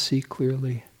didn't see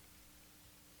clearly.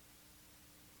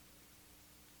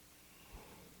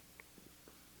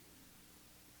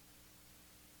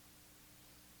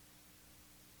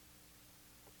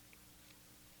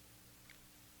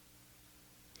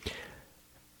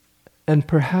 And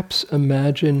perhaps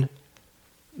imagine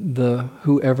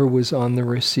whoever was on the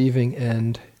receiving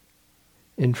end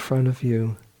in front of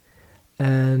you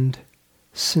and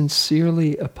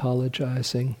sincerely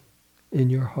apologizing in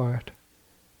your heart.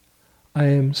 I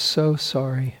am so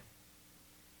sorry.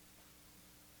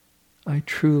 I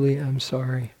truly am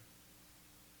sorry.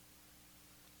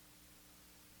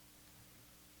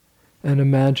 And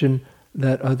imagine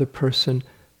that other person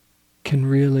can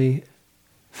really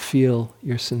feel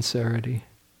your sincerity.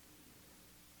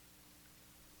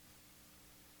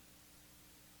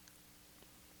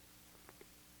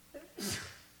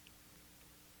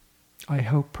 I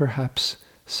hope perhaps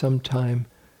sometime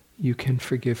you can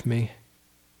forgive me.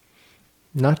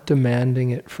 Not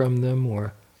demanding it from them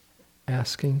or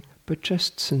asking, but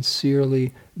just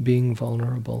sincerely being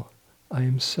vulnerable. I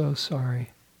am so sorry.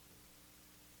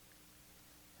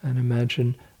 And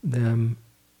imagine them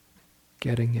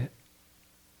getting it.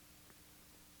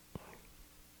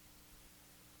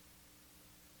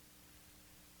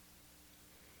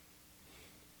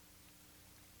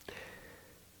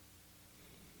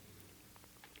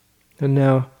 And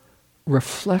now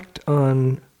reflect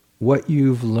on what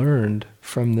you've learned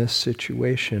from this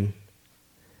situation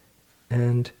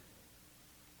and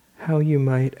how you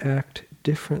might act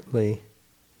differently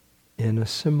in a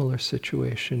similar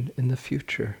situation in the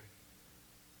future.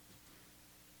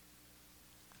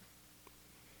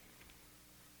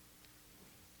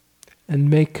 And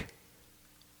make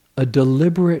a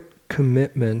deliberate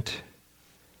commitment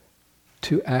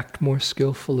to act more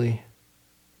skillfully.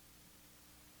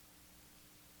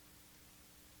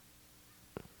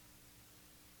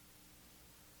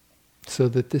 So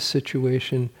that this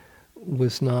situation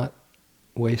was not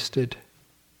wasted.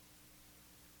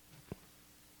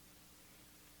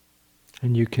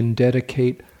 And you can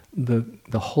dedicate the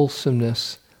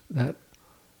wholesomeness that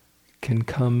can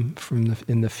come from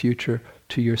in the future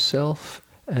to yourself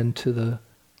and to the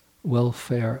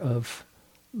welfare of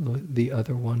the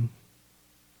other one.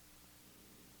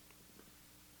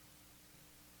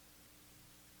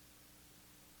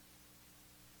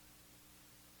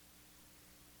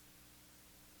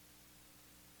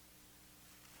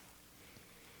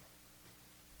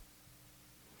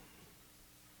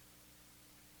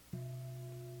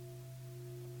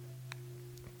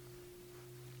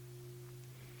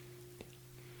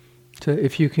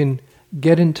 if you can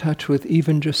get in touch with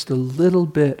even just a little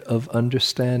bit of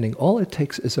understanding. All it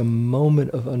takes is a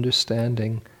moment of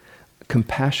understanding,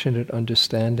 compassionate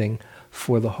understanding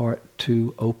for the heart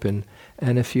to open.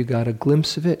 And if you got a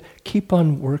glimpse of it, keep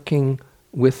on working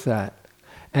with that.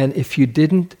 And if you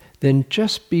didn't, then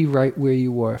just be right where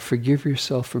you are. Forgive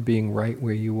yourself for being right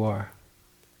where you are.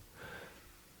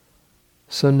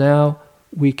 So now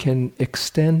we can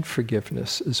extend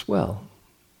forgiveness as well.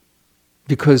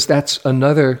 Because that's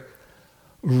another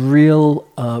real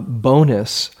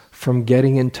bonus from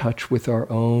getting in touch with our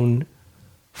own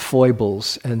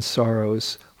foibles and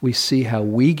sorrows. We see how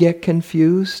we get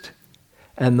confused,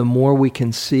 and the more we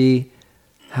can see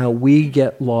how we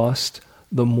get lost,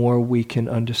 the more we can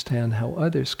understand how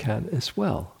others can as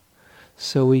well.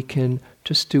 So we can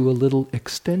just do a little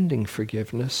extending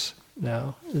forgiveness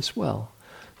now as well.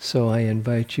 So I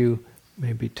invite you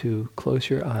maybe to close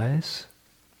your eyes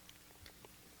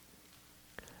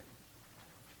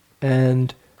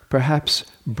and perhaps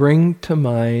bring to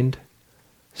mind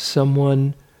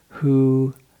someone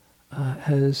who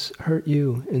has hurt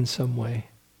you in some way.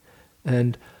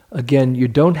 And again, you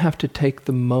don't have to take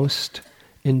the most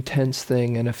intense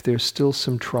thing, and if there's still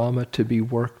some trauma to be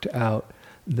worked out,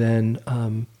 then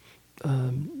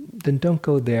don't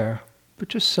go there. But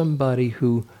just somebody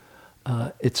who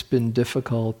it's been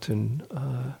difficult and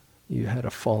you had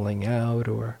a falling out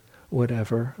or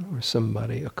whatever, or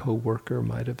somebody, a coworker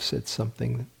might have said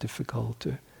something difficult,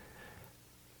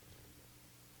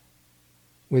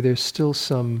 where there's still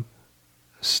some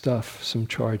stuff, some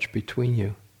charge between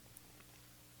you.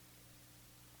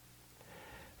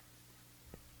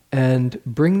 And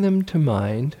bring them to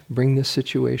mind, bring the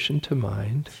situation to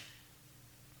mind.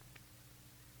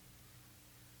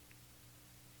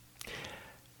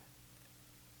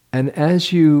 And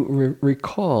as you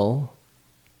recall,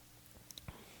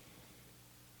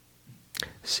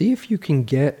 see if you can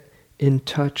get in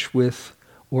touch with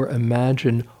or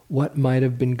imagine what might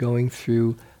have been going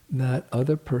through that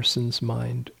other person's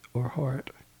mind or heart.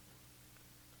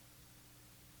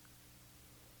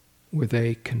 Were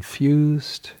they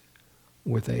confused?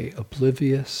 Were they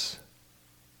oblivious?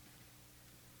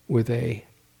 Were they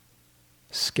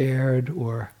scared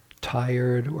or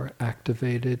tired or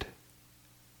activated?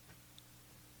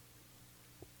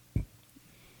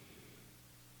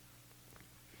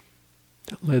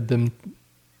 That led them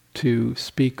to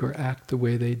speak or act the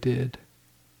way they did.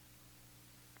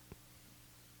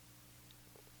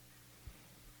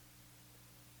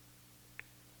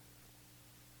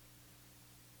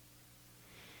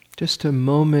 Just a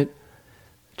moment,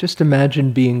 just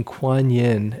imagine being Kuan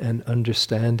Yin and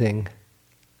understanding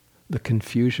the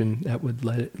confusion that would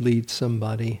lead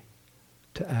somebody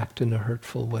to act in a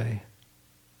hurtful way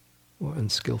or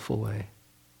unskillful way.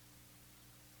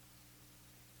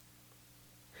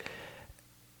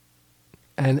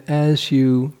 And as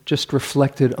you just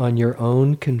reflected on your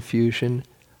own confusion,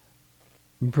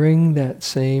 bring that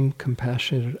same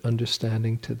compassionate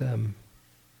understanding to them.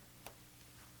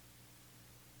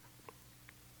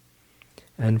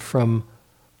 And from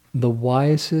the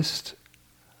wisest,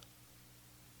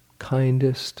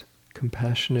 kindest,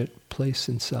 compassionate place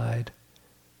inside,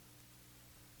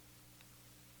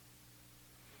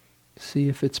 see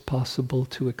if it's possible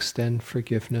to extend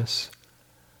forgiveness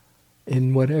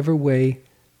in whatever way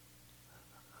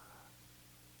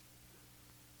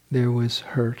there was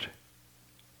hurt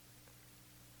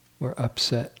or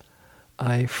upset.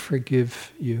 I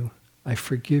forgive you. I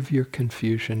forgive your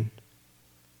confusion.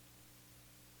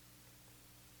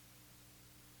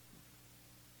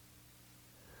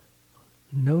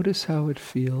 Notice how it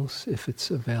feels, if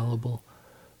it's available,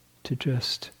 to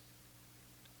just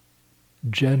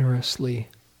generously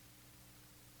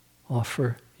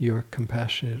offer your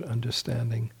compassionate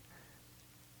understanding.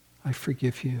 I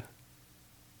forgive you.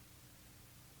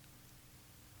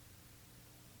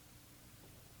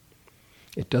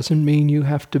 It doesn't mean you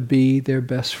have to be their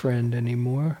best friend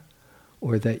anymore,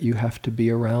 or that you have to be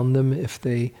around them if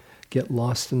they get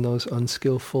lost in those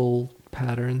unskillful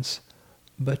patterns,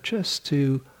 but just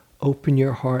to open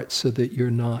your heart so that you're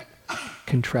not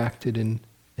contracted in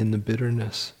the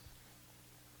bitterness.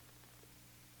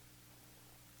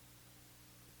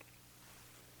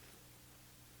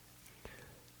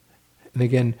 And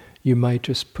again, you might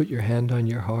just put your hand on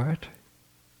your heart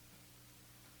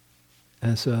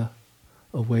as a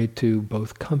way to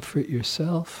both comfort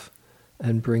yourself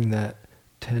and bring that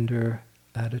tender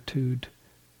attitude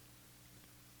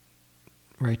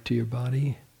right to your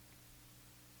body.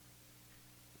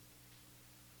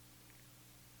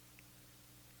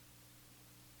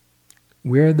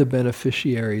 We're the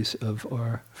beneficiaries of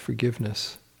our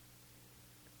forgiveness.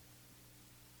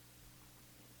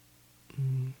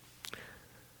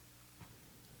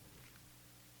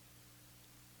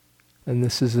 And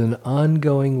this is an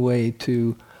ongoing way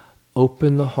to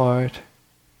open the heart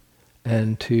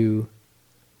and to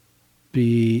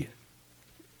be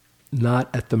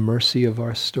not at the mercy of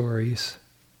our stories,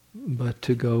 but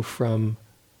to go from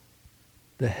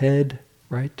the head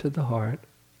right to the heart.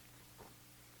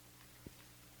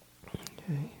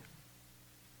 Okay.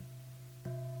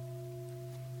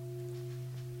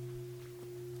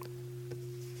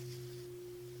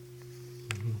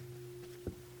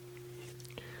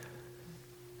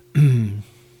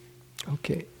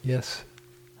 Okay, yes.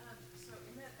 So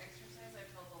in that exercise, I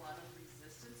felt a lot of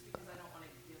resistance because I don't want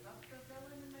to give up the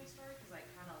villain in my story because I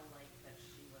kind of like that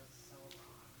she was so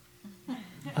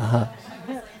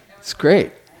wrong. It's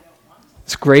great.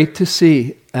 It's great to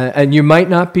see. And you might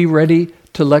not be ready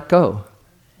to let go.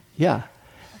 Yeah.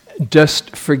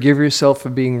 Just forgive yourself for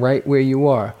being right where you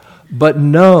are. But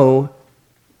know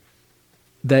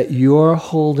that your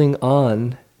holding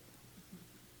on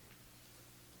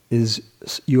is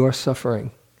your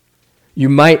suffering. It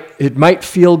might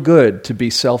feel good to be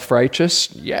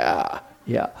self-righteous. Yeah.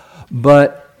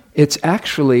 But it's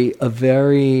actually a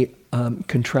very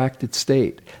contracted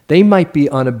state. They might be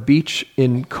on a beach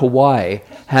in Kauai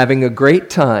having a great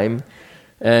time,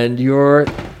 and you're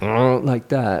like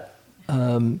that.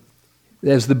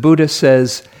 As the Buddha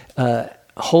says,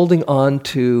 holding on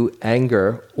to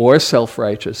anger or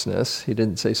self-righteousness, he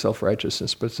didn't say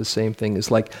self-righteousness, but it's the same thing,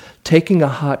 is like taking a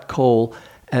hot coal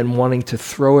and wanting to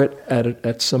throw it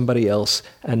at somebody else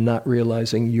and not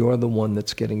realizing you're the one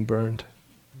that's getting burned.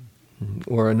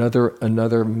 Or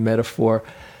another metaphor,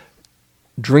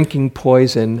 drinking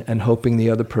poison and hoping the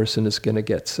other person is going to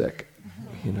get sick.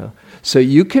 So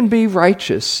you can be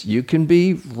righteous, you can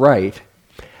be right,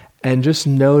 and just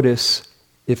notice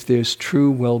if there's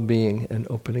true well-being and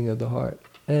opening of the heart.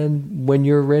 And when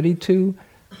you're ready to,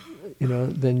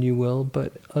 then you will,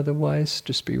 but otherwise,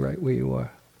 just be right where you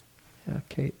are. Yeah,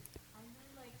 Kate. I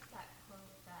really like that quote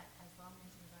that as long as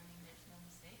you're learning, there's no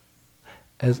mistakes.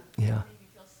 It made me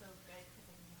feel so good because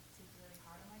I can be particularly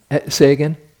hard on myself. Say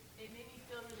again? It made me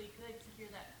feel really good to hear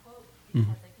that quote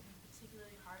because I could be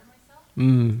particularly hard on myself.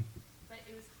 But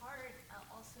it was hard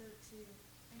also to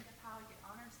think of how I could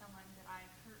honor someone that I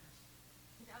hurt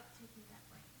without taking that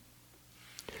blame.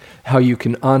 How you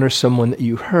can honor someone that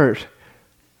you hurt.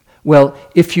 Well,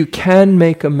 if you can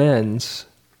make amends,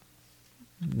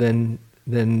 then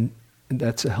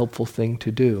that's a helpful thing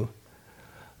to do.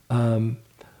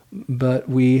 But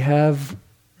we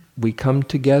come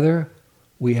together,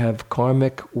 we have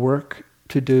karmic work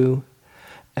to do,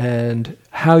 and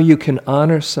how you can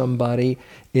honor somebody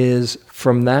is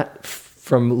from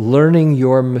learning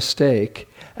your mistake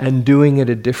and doing it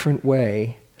a different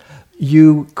way,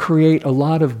 you create a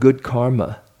lot of good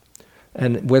karma.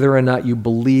 And whether or not you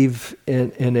believe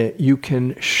in it, you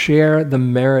can share the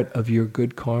merit of your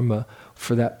good karma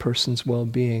for that person's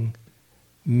well-being.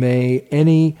 May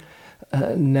any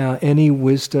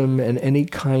wisdom and any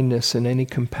kindness and any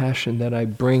compassion that I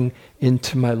bring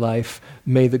into my life,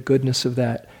 may the goodness of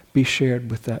that be shared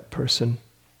with that person.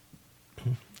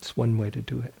 It's one way to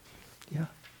do it. Yeah.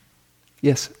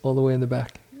 Yes, all the way in the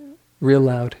back. Real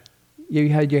loud. You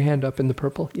had your hand up in the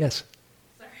purple? Yes.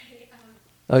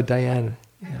 Oh, Diane.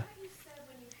 Yeah. I thought you said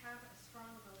when you have a strong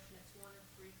emotion, it's one of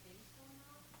three things going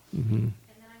on. And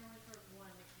then I only heard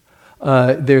one,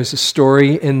 which is there's a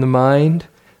story in the mind.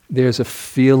 There's a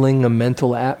feeling, a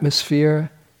mental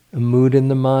atmosphere, a mood in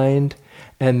the mind,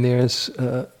 and there's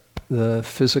the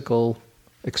physical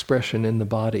expression in the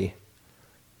body.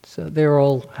 So they're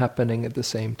all happening at the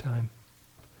same time.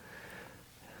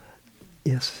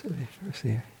 Yes,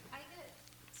 here.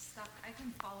 I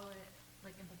can follow it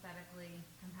like empathetically,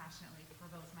 compassionately for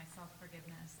both my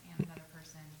self-forgiveness and another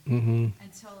person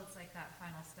until it's like that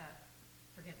final step,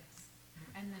 forgiveness.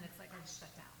 And then it's like I just shut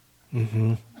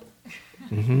down.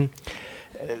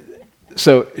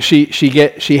 So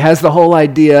she has the whole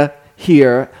idea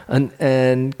here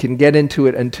and can get into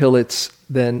it until it's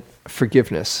then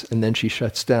forgiveness, and then she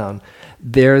shuts down.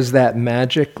 There's that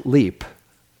magic leap.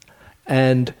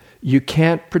 And you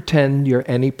can't pretend you're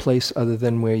any place other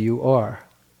than where you are.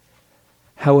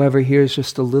 However, here's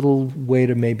just a little way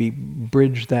to maybe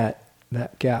bridge that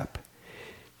gap.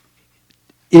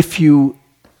 If you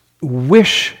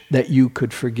wish that you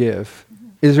could forgive,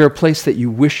 is there a place that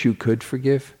you wish you could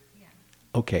forgive? Yeah.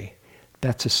 Okay,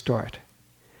 that's a start.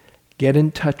 Get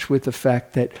in touch with the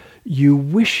fact that you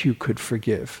wish you could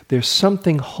forgive. There's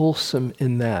something wholesome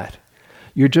in that.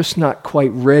 You're just not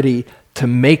quite ready to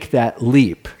make that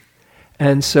leap.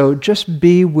 And so just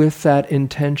be with that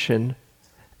intention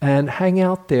and hang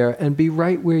out there and be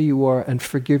right where you are and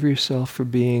forgive yourself for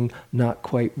being not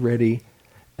quite ready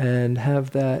and have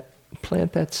that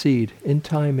Plant that seed. In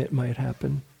time, it might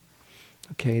happen.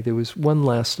 Okay, there was one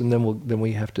last, and then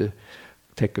we have to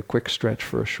take a quick stretch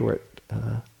for a short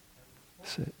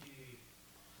sit.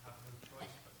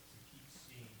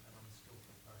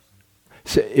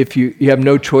 So if you have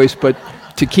no choice but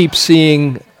to keep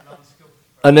seeing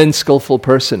an unskillful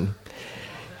person.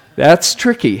 That's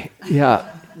tricky, yeah.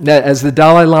 Now, as the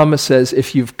Dalai Lama says,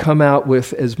 if you've come out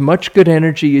with as much good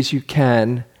energy as you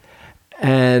can,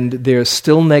 and there's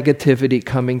still negativity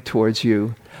coming towards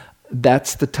you,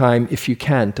 that's the time, if you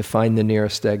can, to find the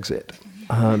nearest exit.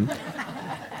 And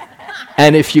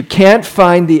if you can't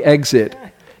find the exit,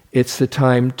 it's the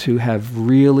time to have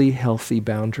really healthy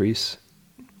boundaries.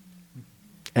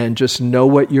 And just know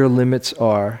what your limits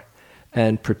are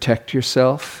and protect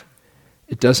yourself.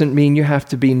 It doesn't mean you have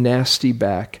to be nasty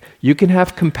back. You can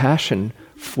have compassion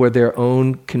for their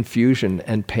own confusion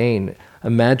and pain.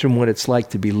 Imagine what it's like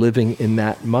to be living in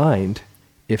that mind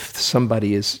if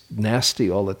somebody is nasty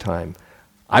all the time.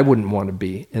 I wouldn't want to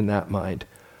be in that mind.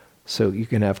 So you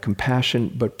can have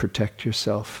compassion, but protect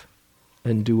yourself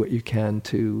and do what you can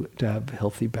to have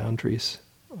healthy boundaries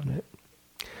on it.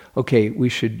 Okay, we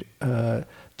should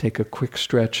take a quick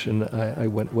stretch, and I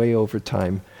went way over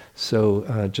time.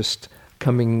 So just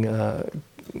coming,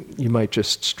 you might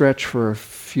just stretch for a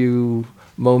few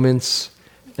moments,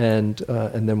 and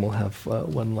then we'll have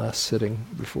one last sitting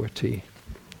before tea.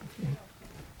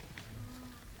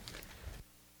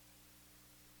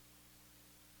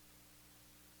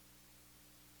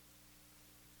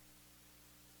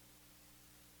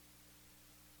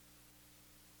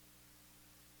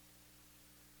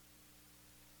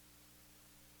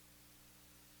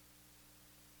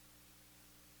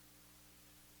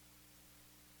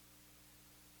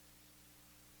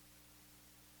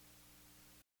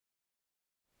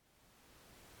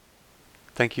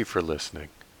 Thank you for listening.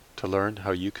 To learn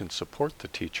how you can support the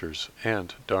teachers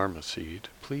and Dharma Seed,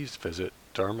 please visit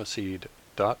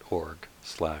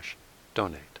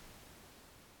dharmaseed.org/donate.